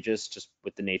outrageous just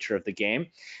with the nature of the game.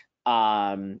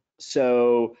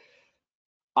 So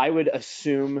I would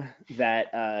assume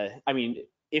that I mean,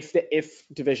 if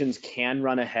divisions can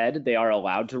run ahead, they are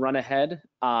allowed to run ahead.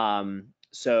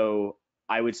 So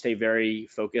I would stay very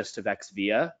focused to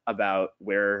VexVia about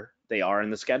where they are in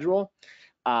the schedule.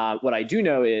 What I do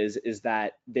know is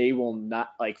that they will not,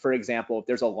 like, for example, if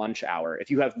there's a lunch hour,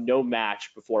 if you have no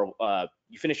match before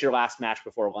you finish your last match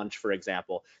before lunch, for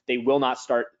example, they will not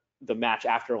start the match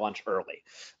after lunch early.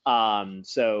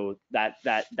 So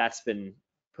that's been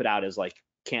put out as like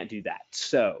can't do that.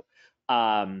 So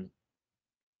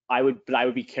I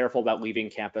would be careful about leaving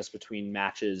campus between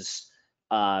matches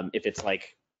if it's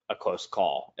like a close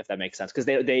call, if that makes sense, because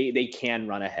they can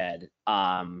run ahead.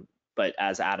 But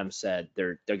as Adam said,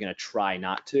 they're going to try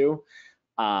not to.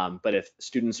 But if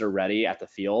students are ready at the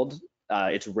field,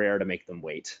 it's rare to make them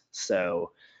wait.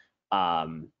 So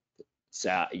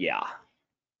yeah.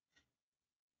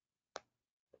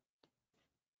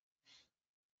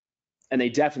 And they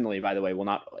definitely, by the way, will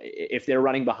not, if they're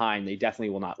running behind, they definitely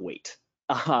will not wait.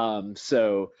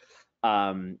 So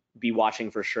be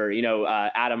watching for sure. You know,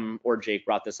 Adam or Jake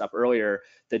brought this up earlier,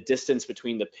 the distance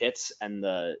between the pits and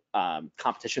the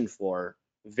competition floor,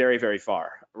 very, very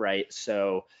far, right?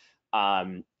 So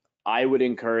I would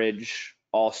encourage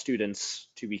all students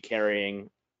to be carrying,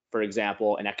 for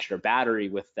example, an extra battery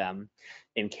with them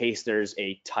in case there's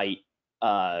a tight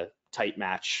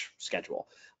match schedule.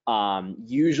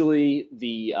 Usually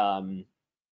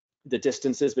the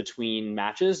distances between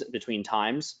matches, between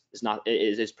times,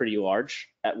 is pretty large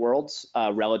at Worlds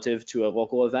relative to a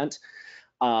local event.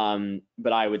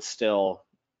 But I would still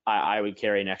I would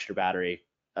carry an extra battery.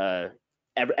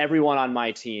 Everyone on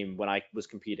my team when I was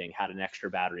competing had an extra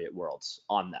battery at Worlds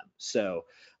on them. So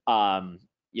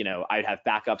you know, I'd have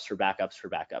backups for backups for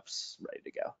backups ready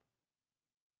to go.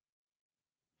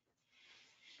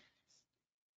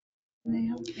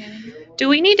 Do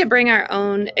we need to bring our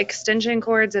own extension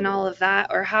cords and all of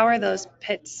that, or how are those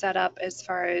pits set up as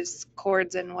far as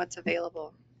cords and what's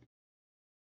available?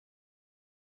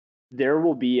 There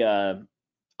will be a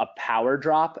power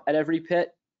drop at every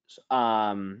pit,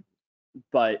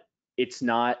 but it's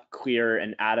not clear.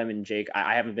 And Adam and Jake,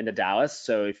 I haven't been to Dallas,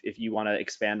 so if you want to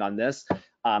expand on this,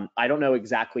 I don't know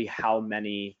exactly how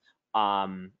many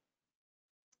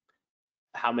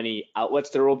outlets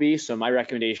there will be. So my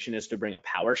recommendation is to bring a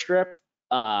power strip,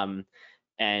 and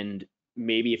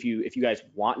maybe if you guys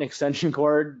want an extension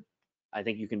cord, I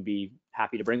think you can be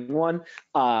happy to bring one.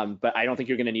 But I don't think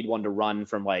you're going to need one to run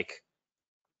from like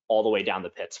all the way down the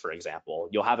pits, for example.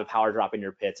 You'll have a power drop in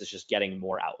your pits. It's just getting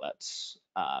more outlets.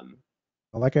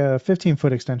 Like a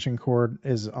 15-foot extension cord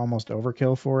is almost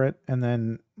overkill for it, and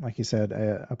then, like you said,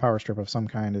 a power strip of some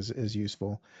kind is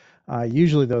useful.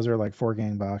 Usually those are like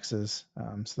 4-gang boxes,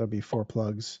 so there'll be 4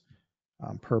 plugs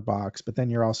per box. But then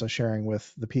you're also sharing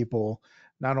with the people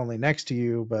not only next to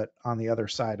you but on the other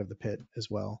side of the pit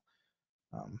as well.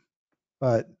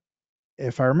 But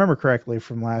if I remember correctly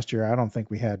from last year, I don't think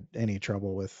we had any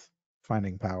trouble with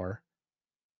finding power.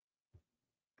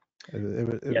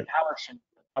 Yeah,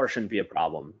 power shouldn't be a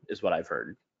problem, is what I've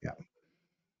heard. Yeah.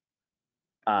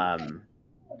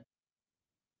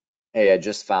 Hey, I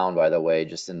just found, by the way,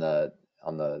 just on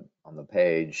the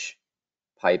page,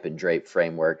 pipe and drape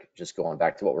framework. Just going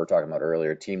back to what we were talking about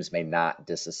earlier, teams may not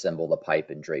disassemble the pipe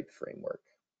and drape framework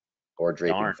or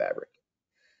draping Darn. fabric.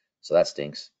 So that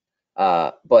stinks.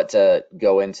 But to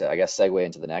go into, I guess, segue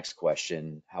into the next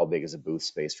question, how big is a booth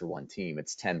space for one team?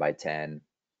 It's 10 by 10,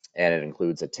 and it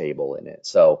includes a table in it.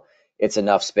 So it's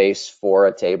enough space for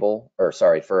a table, or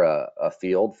sorry, for a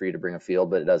field, for you to bring a field,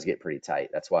 but it does get pretty tight.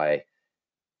 That's why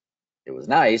it was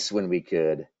nice when we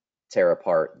could tear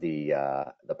apart the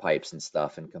pipes and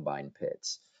stuff and combine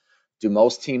pits. Do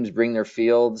most teams bring their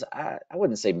fields? I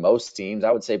wouldn't say most teams.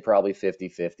 I would say probably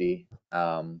 50-50.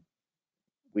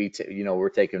 We're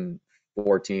taking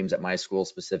 4 teams at my school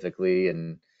specifically,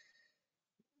 and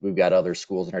we've got other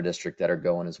schools in our district that are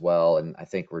going as well. And I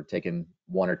think we're taking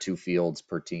 1 or 2 fields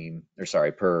per team, or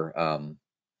sorry, per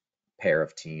pair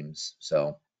of teams.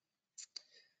 So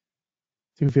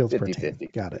 2 fields per 50-50. team.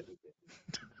 Got it.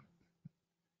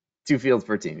 2 fields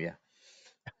per team, yeah.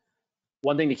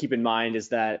 One thing to keep in mind is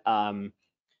that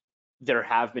there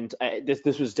have been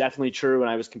this was definitely true when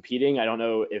I was competing. I don't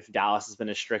know if Dallas has been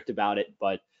as strict about it,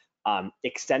 but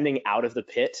extending out of the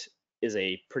pit is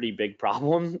a pretty big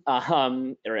problem,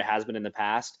 or it has been in the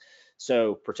past.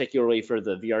 So particularly for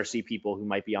the VRC people who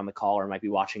might be on the call or might be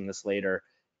watching this later,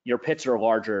 your pits are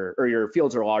larger, or your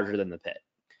fields are larger than the pit.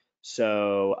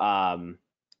 So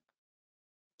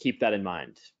keep that in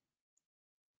mind.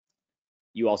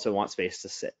 You also want space to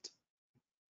sit.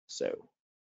 So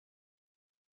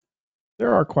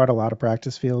There are quite a lot of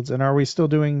practice fields. And are we still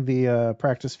doing the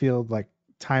practice field like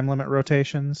time limit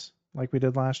rotations like we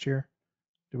did last year?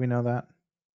 Do we know that?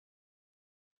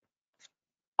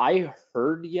 I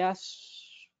heard yes,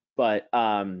 but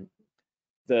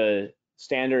the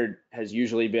standard has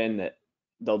usually been that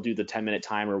they'll do the 10-minute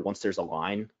timer once there's a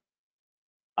line.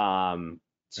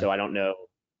 So I don't know,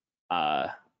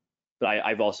 but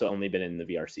I've also only been in the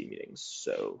VRC meetings.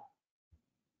 So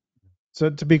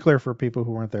to be clear for people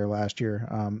who weren't there last year,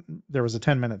 there was a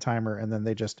 10-minute timer, and then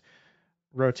they just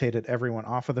rotated everyone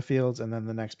off of the fields, and then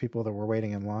the next people that were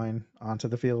waiting in line onto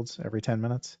the fields every 10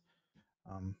 minutes.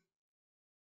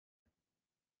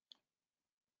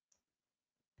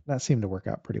 That seemed to work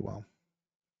out pretty well.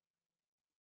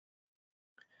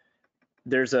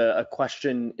 There's a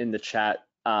question in the chat.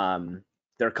 There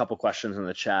are a couple questions in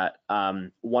the chat.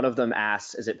 One of them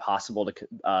asks, "Is it possible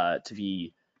to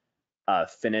be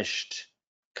finished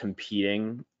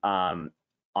competing on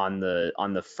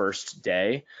the first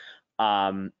day?"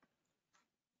 I'm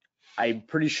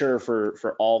pretty sure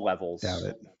for all levels. Doubt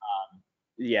it.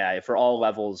 Yeah, for all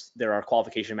levels, there are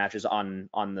qualification matches on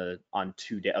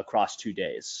 2 day across 2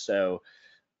 days. So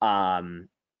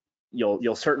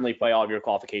you'll certainly play all of your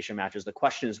qualification matches. The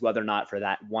question is whether or not for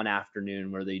that one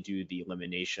afternoon where they do the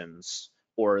eliminations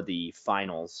or the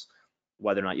finals,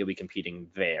 whether or not you'll be competing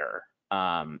there.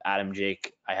 Adam,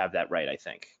 Jake, I have that right, I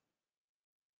think.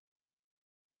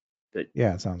 But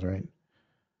yeah, it sounds right.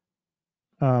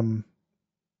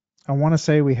 I want to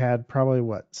say we had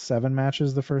probably 7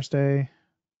 matches the first day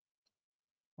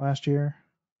last year,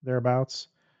 thereabouts.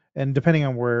 And depending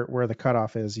on where the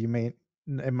cutoff is, it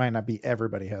might not be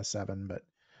everybody has 7, but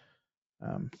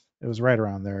it was right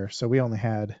around there. So we only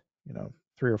had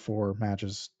 3 or 4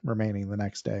 matches remaining the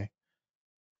next day.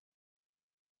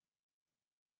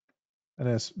 And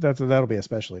that'll be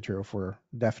especially true if we're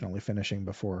definitely finishing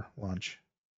before lunch.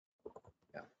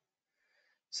 Yeah.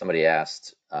 Somebody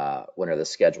asked when are the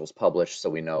schedules published so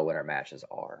we know when our matches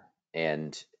are.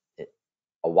 And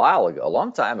a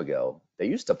long time ago, they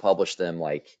used to publish them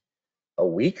like a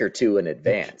week or 2 in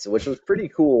advance, which was pretty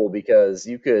cool because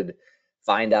you could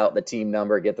find out the team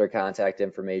number, get their contact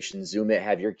information, Zoom it,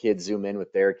 have your kids Zoom in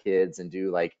with their kids and do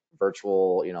like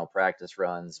virtual, practice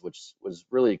runs, which was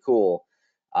really cool.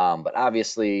 But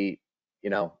obviously,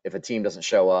 if a team doesn't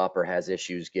show up or has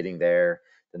issues getting there,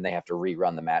 then they have to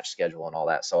rerun the match schedule and all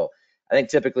that. So I think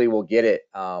typically we'll get it.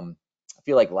 I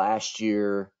feel like last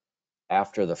year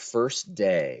after the first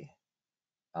day,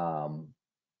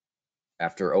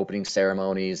 after opening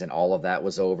ceremonies and all of that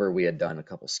was over, we had done a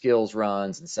couple skills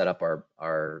runs and set up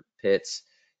our pits,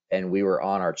 and we were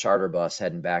on our charter bus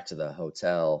heading back to the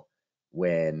hotel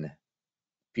when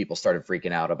people started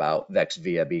freaking out about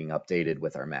VexVia being updated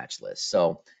with our match list.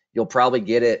 So you'll probably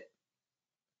get it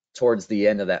towards the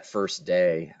end of that first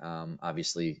day,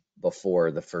 obviously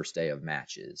before the first day of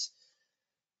matches.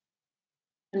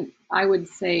 And I would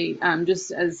say,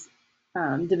 just as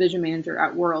division manager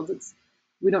at Worlds,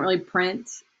 we don't really print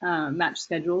match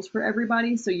schedules for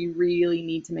everybody, so you really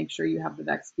need to make sure you have the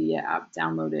VexVia app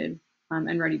downloaded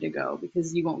and ready to go,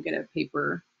 because you won't get a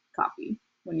paper copy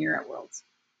when you're at Worlds.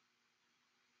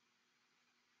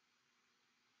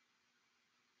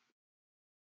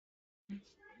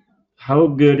 How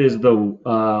good is the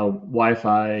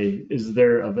Wi-Fi? Is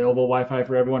there available Wi-Fi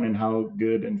for everyone, and how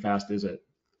good and fast is it?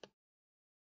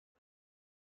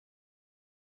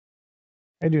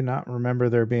 I do not remember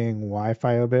there being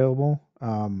Wi-Fi available,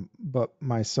 but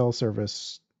my cell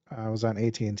service, I was on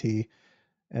AT&T,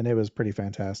 and it was pretty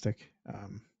fantastic.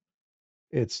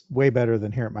 It's way better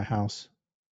than here at my house.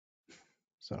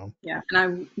 So Yeah, and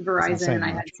I'm that's not Verizon, and saying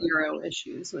I much, had but 0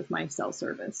 issues with my cell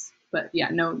service. But yeah,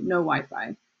 no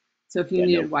Wi-Fi. So if you Yeah,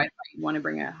 needed no. Wi-Fi, you want to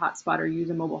bring a hotspot or use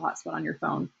a mobile hotspot on your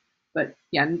phone. But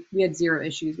yeah, we had 0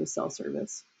 issues with cell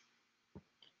service.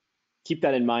 Keep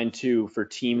that in mind too for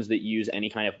teams that use any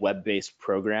kind of web-based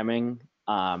programming,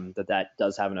 that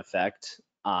does have an effect.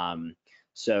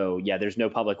 So yeah, there's no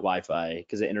public Wi-Fi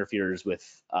because it interferes with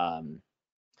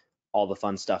all the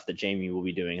fun stuff that Jamie will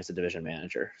be doing as a division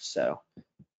manager. So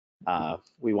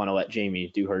we want to let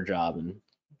Jamie do her job and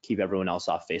keep everyone else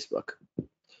off Facebook.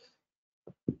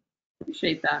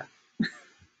 Appreciate that.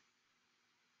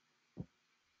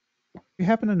 you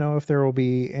happen to know if there will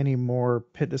be any more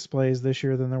pit displays this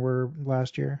year than there were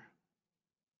last year?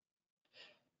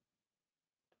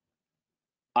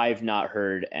 I've not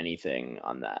heard anything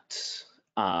on that.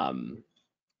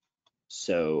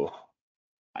 So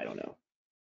I don't know.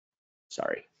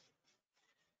 Sorry.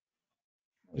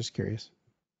 Just curious.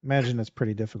 Imagine it's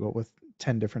pretty difficult with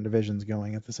 10 different divisions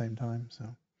going at the same time. So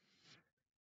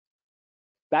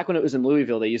Back when it was in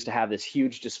Louisville, they used to have this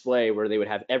huge display where they would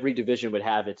have every division would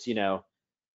have its,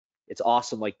 it's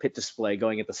awesome like pit display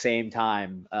going at the same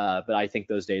time. But I think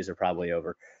those days are probably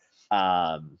over.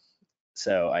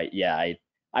 So I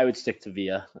would stick to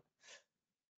VIA.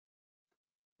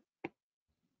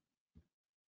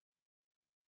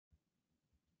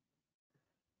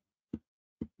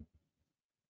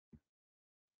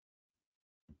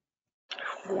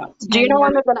 About Do you 10 know more.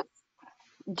 when they're gonna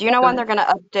Do you know Go when ahead. they're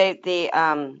gonna update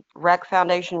the Rec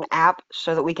Foundation app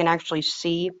so that we can actually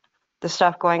see the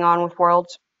stuff going on with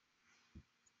Worlds?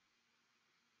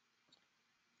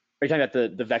 Are you talking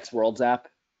about the Vex Worlds app?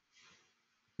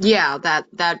 Yeah,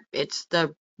 that it's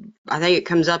the I think it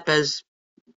comes up as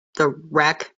the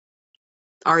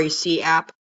REC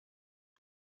app,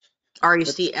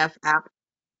 Let's RECF app.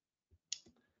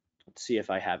 see if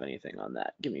I have anything on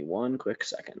that. Give me one quick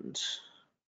second.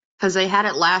 Because they had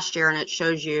it last year and it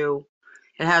shows you,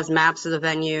 it has maps of the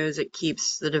venues, it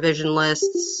keeps the division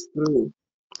lists.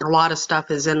 A lot of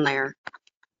stuff is in there.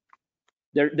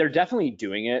 They're definitely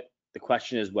doing it. The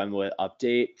question is when will it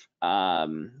update?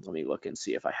 Let me look and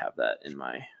see if I have that in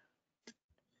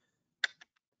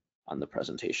on the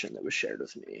presentation that was shared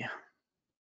with me.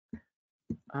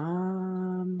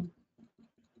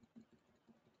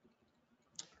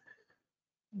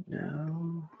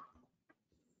 No.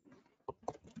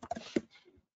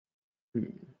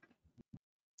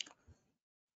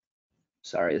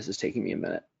 Sorry, this is taking me a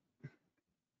minute.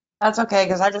 That's okay,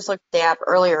 because I just looked at the app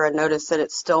earlier and noticed that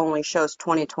it still only shows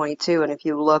 2022. And if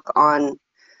you look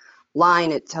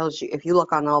online, it tells you, if you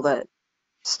look on all the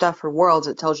stuff for Worlds,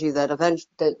 it tells you that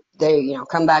that they,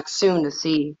 come back soon to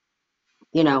see,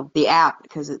 the app,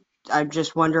 because I'm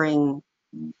just wondering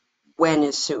when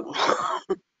is soon.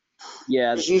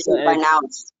 Yeah, Because usually by now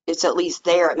it's at least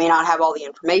there. It may not have all the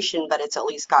information, but it's at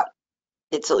least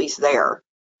there.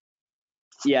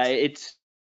 yeah, it's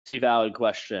a valid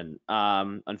question.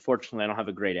 Unfortunately, I don't have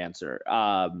a great answer.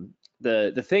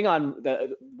 The thing on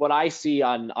what I see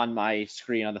on my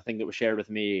screen on the thing that was shared with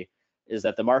me is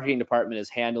that the marketing department is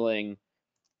handling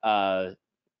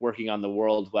working on the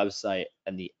World website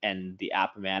and the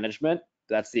app management.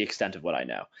 That's the extent of what I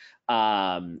know.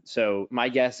 So my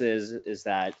guess is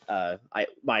that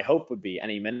my hope would be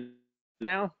any minute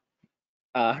now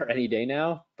or any day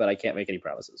now, but I can't make any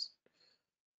promises.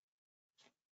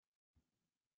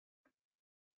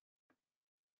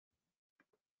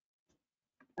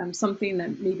 Something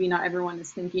that maybe not everyone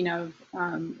is thinking of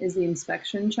is the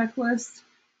inspection checklist,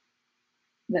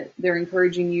 that they're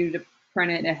encouraging you to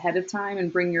print it ahead of time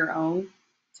and bring your own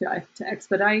to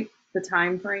expedite the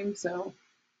time frame. So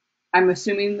I'm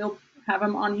assuming they'll have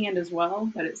them on hand as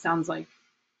well, but it sounds like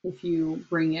if you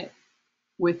bring it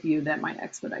with you, that might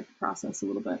expedite the process a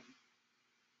little bit.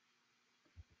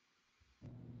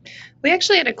 We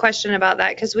actually had a question about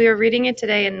that because we were reading it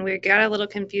today and we got a little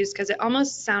confused because it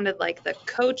almost sounded like the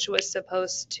coach was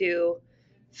supposed to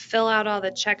fill out all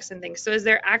the checks and things. So is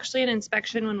there actually an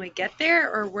inspection when we get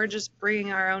there, or we're just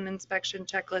bringing our own inspection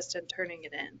checklist and turning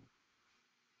it in?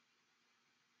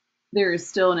 There is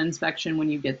still an inspection when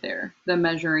you get there, the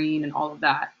measuring and all of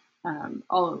that.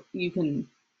 You can,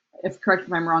 correct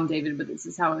if I'm wrong, David, but this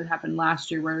is how it happened last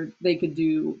year, where they could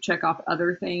check off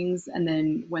other things, and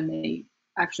then when they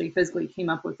actually physically came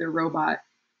up with their robot,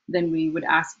 then we would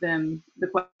ask them the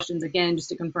questions again just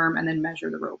to confirm, and then measure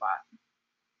the robot.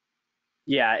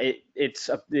 Yeah,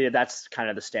 that's kind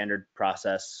of the standard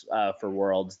process for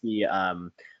Worlds. The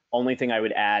only thing I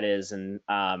would add is, and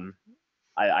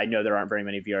I know there aren't very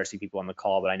many VRC people on the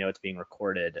call, but I know it's being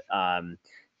recorded,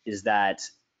 is that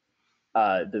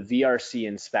the VRC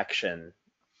inspection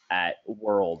at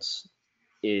Worlds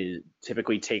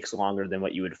typically takes longer than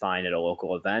what you would find at a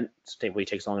local event. It typically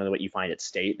takes longer than what you find at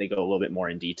state. They go a little bit more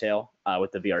in detail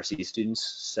with the VRC students.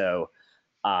 So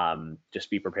just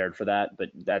be prepared for that.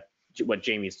 But what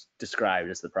Jamie's described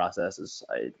as the process is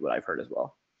what I've heard as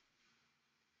well.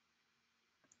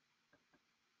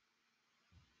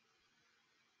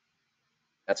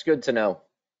 That's good to know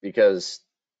because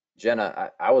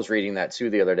Jenna, I was reading that too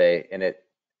the other day, and it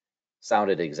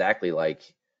sounded exactly like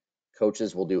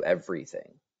coaches will do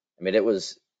everything. I mean, it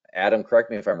was Adam,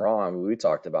 correct me if I'm wrong. We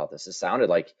talked about this. It sounded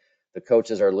like the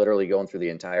coaches are literally going through the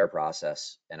entire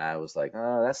process, and I was like,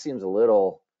 oh, that seems a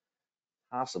little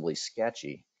possibly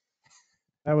sketchy.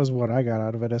 That was what I got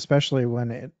out of it, especially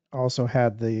when it also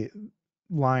had the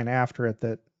line after it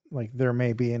that like there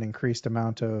may be an increased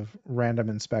amount of random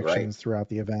inspections throughout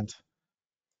the event.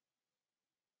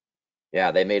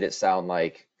 Yeah, they made it sound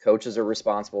like coaches are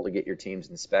responsible to get your teams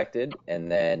inspected,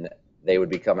 and then they would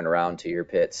be coming around to your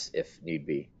pits if need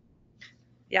be.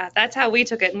 Yeah, that's how we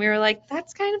took it. And we were like,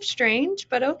 that's kind of strange,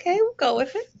 but okay, we'll go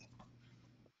with it.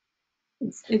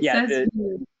 It says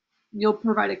here, you'll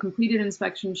provide a completed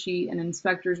inspection sheet and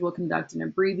inspectors will conduct an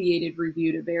abbreviated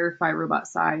review to verify robot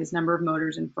size, number of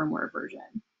motors, and firmware version.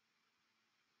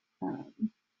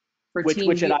 For which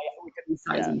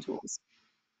sizing tools.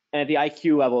 And at the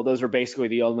IQ level, those are basically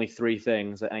the only three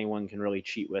things that anyone can really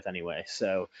cheat with anyway.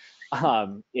 So at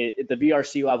the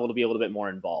VRC level, to be a little bit more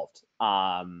involved.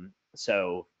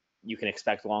 So you can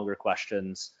expect longer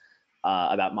questions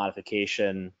about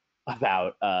modification,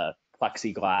 about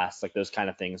plexiglass, like those kind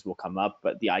of things will come up.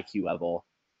 But the IQ level,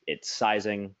 it's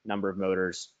sizing, number of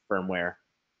motors, firmware,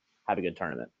 have a good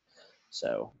tournament.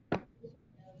 So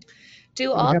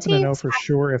do all happen to know for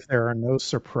sure if there are no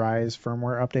surprise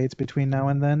firmware updates between now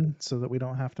and then, so that we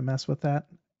don't have to mess with that?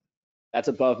 That's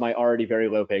above my already very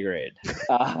low pay grade.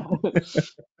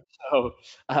 So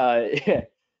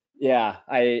yeah,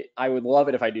 I would love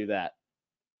it if I do that,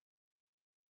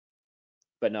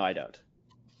 but no, I don't.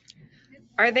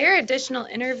 Are there additional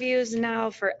interviews now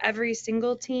for every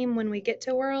single team when we get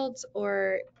to Worlds,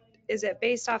 or is it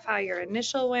based off how your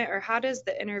initial went, or how does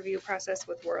the interview process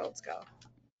with Worlds go?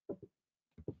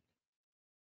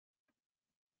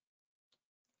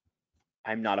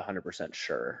 I'm not 100%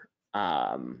 sure.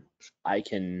 I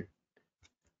can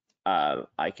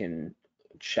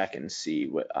check and see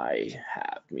what I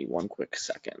have. Give me one quick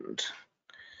second.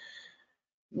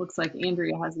 Looks like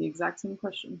Andrea has the exact same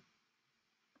question.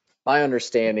 My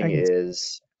understanding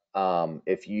is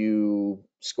if you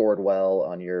scored well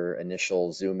on your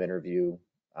initial Zoom interview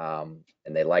and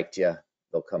they liked you,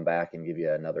 they'll come back and give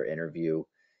you another interview.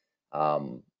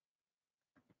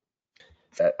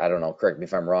 I don't know, correct me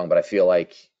if I'm wrong, but I feel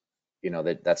like,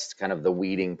 that's kind of the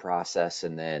weeding process.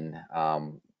 And then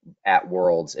at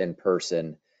Worlds in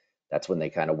person, that's when they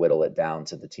kind of whittle it down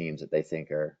to the teams that they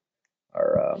think are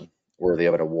worthy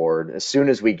of an award. As soon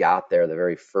as we got there, the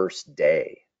very first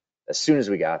day, as soon as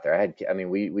we got there,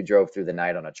 we drove through the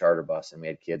night on a charter bus and we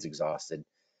had kids exhausted.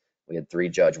 We had three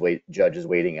judges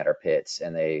waiting at our pits,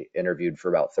 and they interviewed for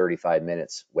about 35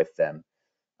 minutes with them.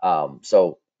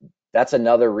 So that's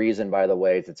another reason, by the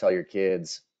way, to tell your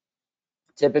kids,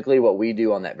 typically what we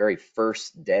do on that very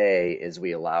first day is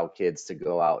we allow kids to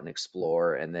go out and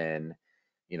explore. And then,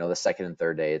 the second and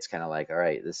third day, it's kind of like, all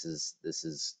right, this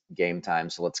is game time.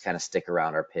 So let's kind of stick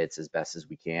around our pits as best as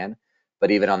we can.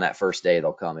 But even on that first day,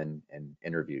 they'll come and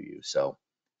interview you. So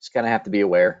just kind of have to be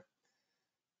aware.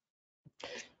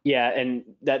 Yeah, and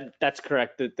that's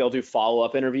correct. That they'll do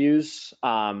follow-up interviews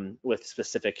with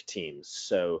specific teams.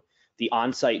 So the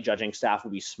on-site judging staff will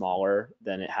be smaller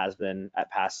than it has been at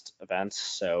past events,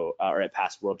 so or at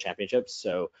past World Championships.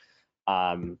 So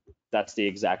that's the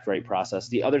exact right process.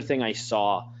 The other thing I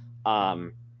saw,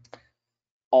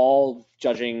 all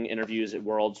judging interviews at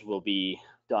Worlds will be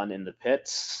done in the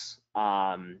pits.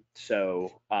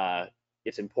 So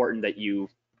it's important that you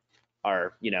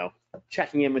are,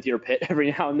 checking in with your pit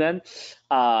every now and then,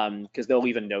 because they'll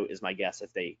leave a note, is my guess,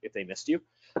 if they missed you.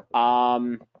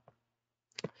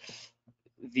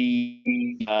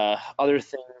 The other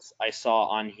things I saw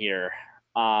on here,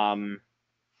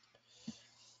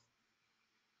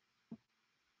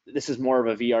 this is more of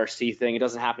a VRC thing. It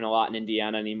doesn't happen a lot in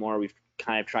Indiana anymore. We've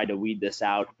kind of tried to weed this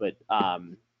out, but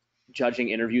judging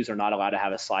interviews are not allowed to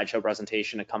have a slideshow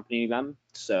presentation accompanying them.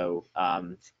 So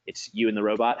it's you and the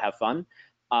robot, have fun.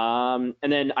 And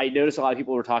then I noticed a lot of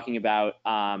people were talking about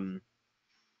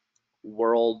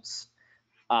Worlds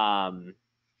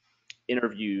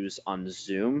interviews on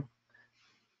Zoom.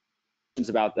 Questions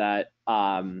about that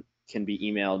can be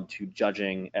emailed to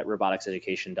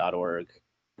judging@roboticseducation.org.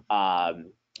 I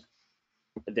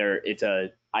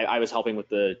was helping with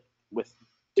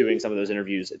doing some of those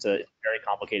interviews. It's a very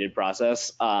complicated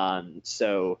process.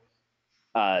 So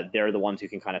they're the ones who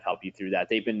can kind of help you through that.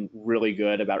 They've been really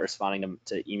good about responding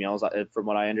to emails, from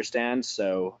what I understand.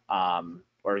 So,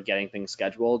 or getting things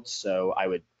scheduled. So I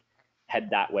would head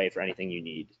that way for anything you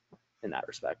need in that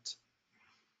respect.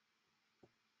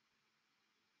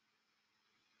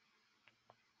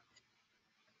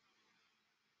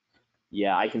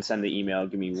 Yeah, I can send the email.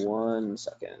 Give me 1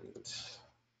 second.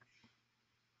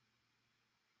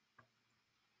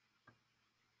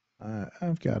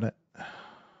 I've got it.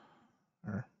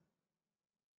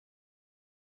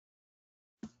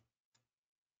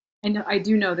 And I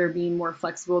do know they're being more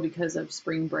flexible because of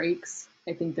spring breaks.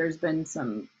 I think there's been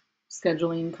some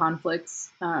scheduling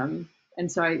conflicts. And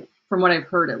so from what I've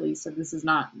heard at least, so this is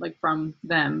not like from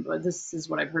them, but this is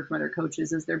what I've heard from other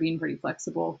coaches, is they're being pretty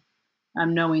flexible,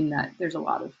 knowing that there's a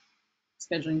lot of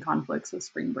scheduling conflicts with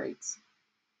spring breaks.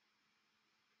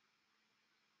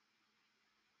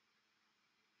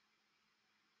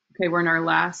 Okay, we're in our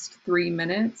last 3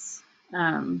 minutes.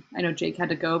 I know Jake had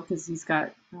to go because he's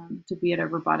got to be at a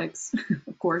robotics,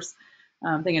 of course,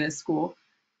 thing at his school.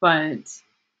 But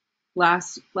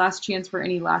last chance for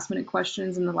any last minute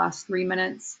questions in the last 3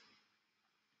 minutes.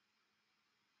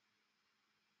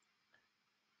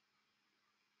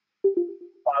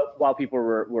 While people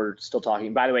were still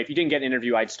talking, by the way, if you didn't get an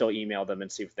interview, I'd still email them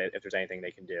and see if there's anything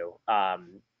they can do.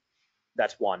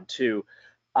 That's one. Two,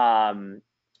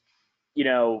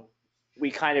 we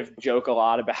kind of joke a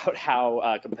lot about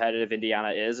how competitive Indiana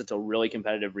is. It's a really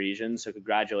competitive region. So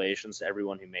congratulations to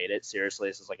everyone who made it. Seriously,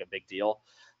 this is like a big deal.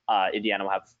 Indiana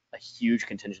will have a huge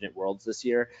contingent at Worlds this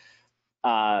year.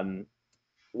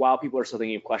 While people are still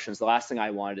thinking of questions, the last thing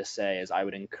I wanted to say is I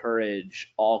would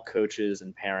encourage all coaches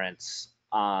and parents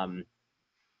to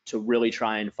really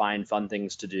try and find fun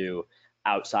things to do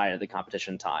outside of the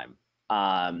competition time.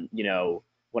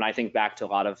 When I think back to a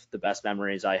lot of the best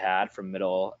memories I had from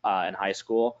middle and high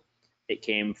school, it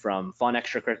came from fun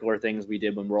extracurricular things we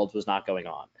did when Worlds was not going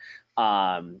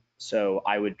on. So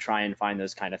I would try and find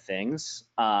those kind of things.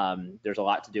 There's a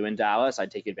lot to do in Dallas. I'd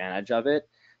take advantage of it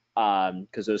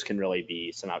because those can really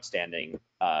be some outstanding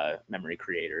memory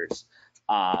creators.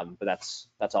 But that's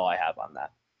all I have on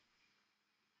that.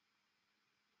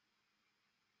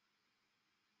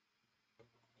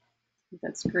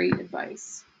 That's great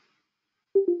advice.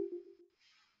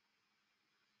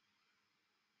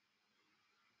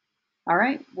 All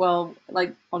right. Well,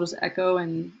 I'll just echo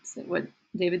and say what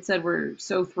David said. We're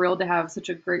so thrilled to have such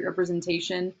a great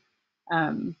representation.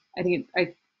 I think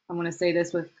I want to say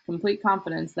this with complete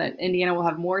confidence that Indiana will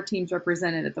have more teams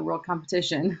represented at the World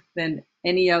Competition than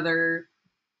any other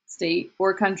state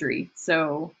or country.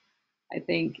 So I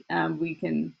think we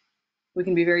can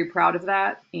be very proud of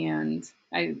that, and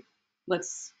I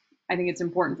think it's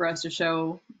important for us to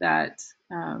show that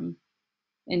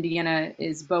Indiana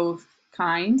is both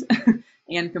kind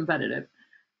and competitive.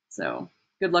 So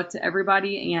good luck to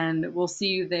everybody, and we'll see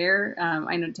you there.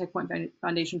 I know Tech Point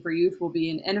Foundation for Youth will be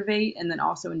in Innovate and then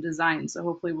also in Design. So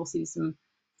hopefully we'll see some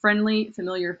friendly,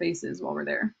 familiar faces while we're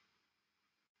there.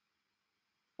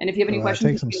 And if you have any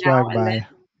questions, take some swag by.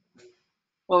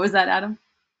 What was that, Adam?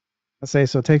 I say,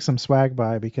 so take some swag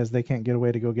by because they can't get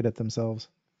away to go get it themselves.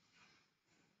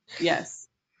 Yes,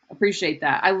 appreciate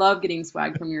that. I love getting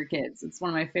swag from your kids. It's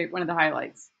one of the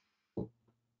highlights.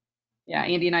 Yeah,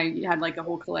 Andy and I had like a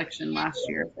whole collection last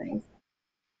year of things.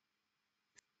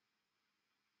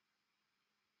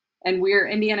 And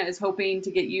Indiana is hoping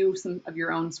to get you some of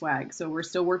your own swag. So we're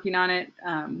still working on it.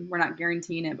 We're not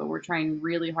guaranteeing it, but we're trying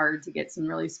really hard to get some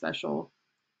really special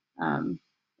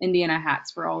Indiana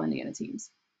hats for all Indiana teams.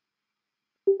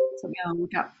 So be on the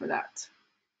lookout for that.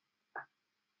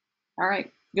 All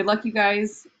right. Good luck, you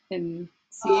guys, and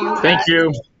see you. Thank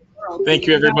you. Thank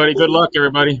you, everybody. Good luck,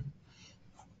 everybody.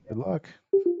 Good luck.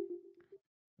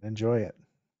 Enjoy it.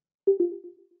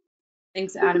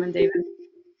 Thanks, Adam and David.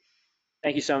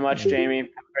 Thank you so much, Jamie. Have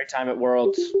a great time at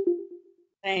Worlds.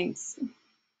 Thanks.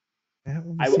 Yeah,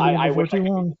 we'll see you before too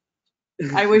long.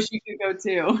 I wish you could go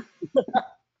too.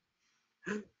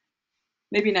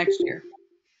 Maybe next year.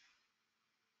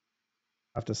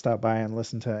 I'll have to stop by and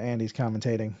listen to Andy's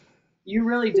commentating. You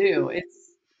really do.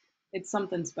 It's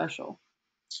something special.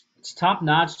 It's top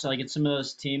notch to get some of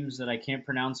those teams that I can't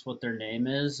pronounce what their name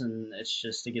is, and it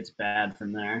gets bad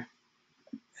from there.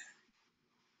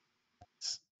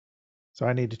 So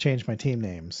I need to change my team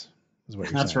names, is what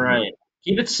you're That's saying. right.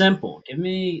 Keep it simple.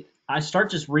 I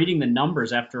start just reading the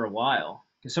numbers after a while.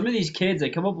 Because some of these kids, they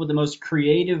come up with the most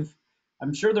creative,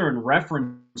 I'm sure they're in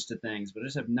reference to things, but I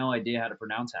just have no idea how to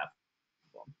pronounce half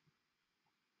of them.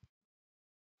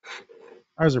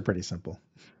 Ours are pretty simple.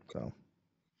 So,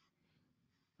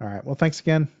 all right. Well, thanks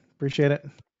again. Appreciate it.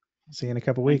 See you in a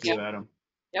couple Thank weeks. you, Adam.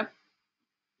 Yep.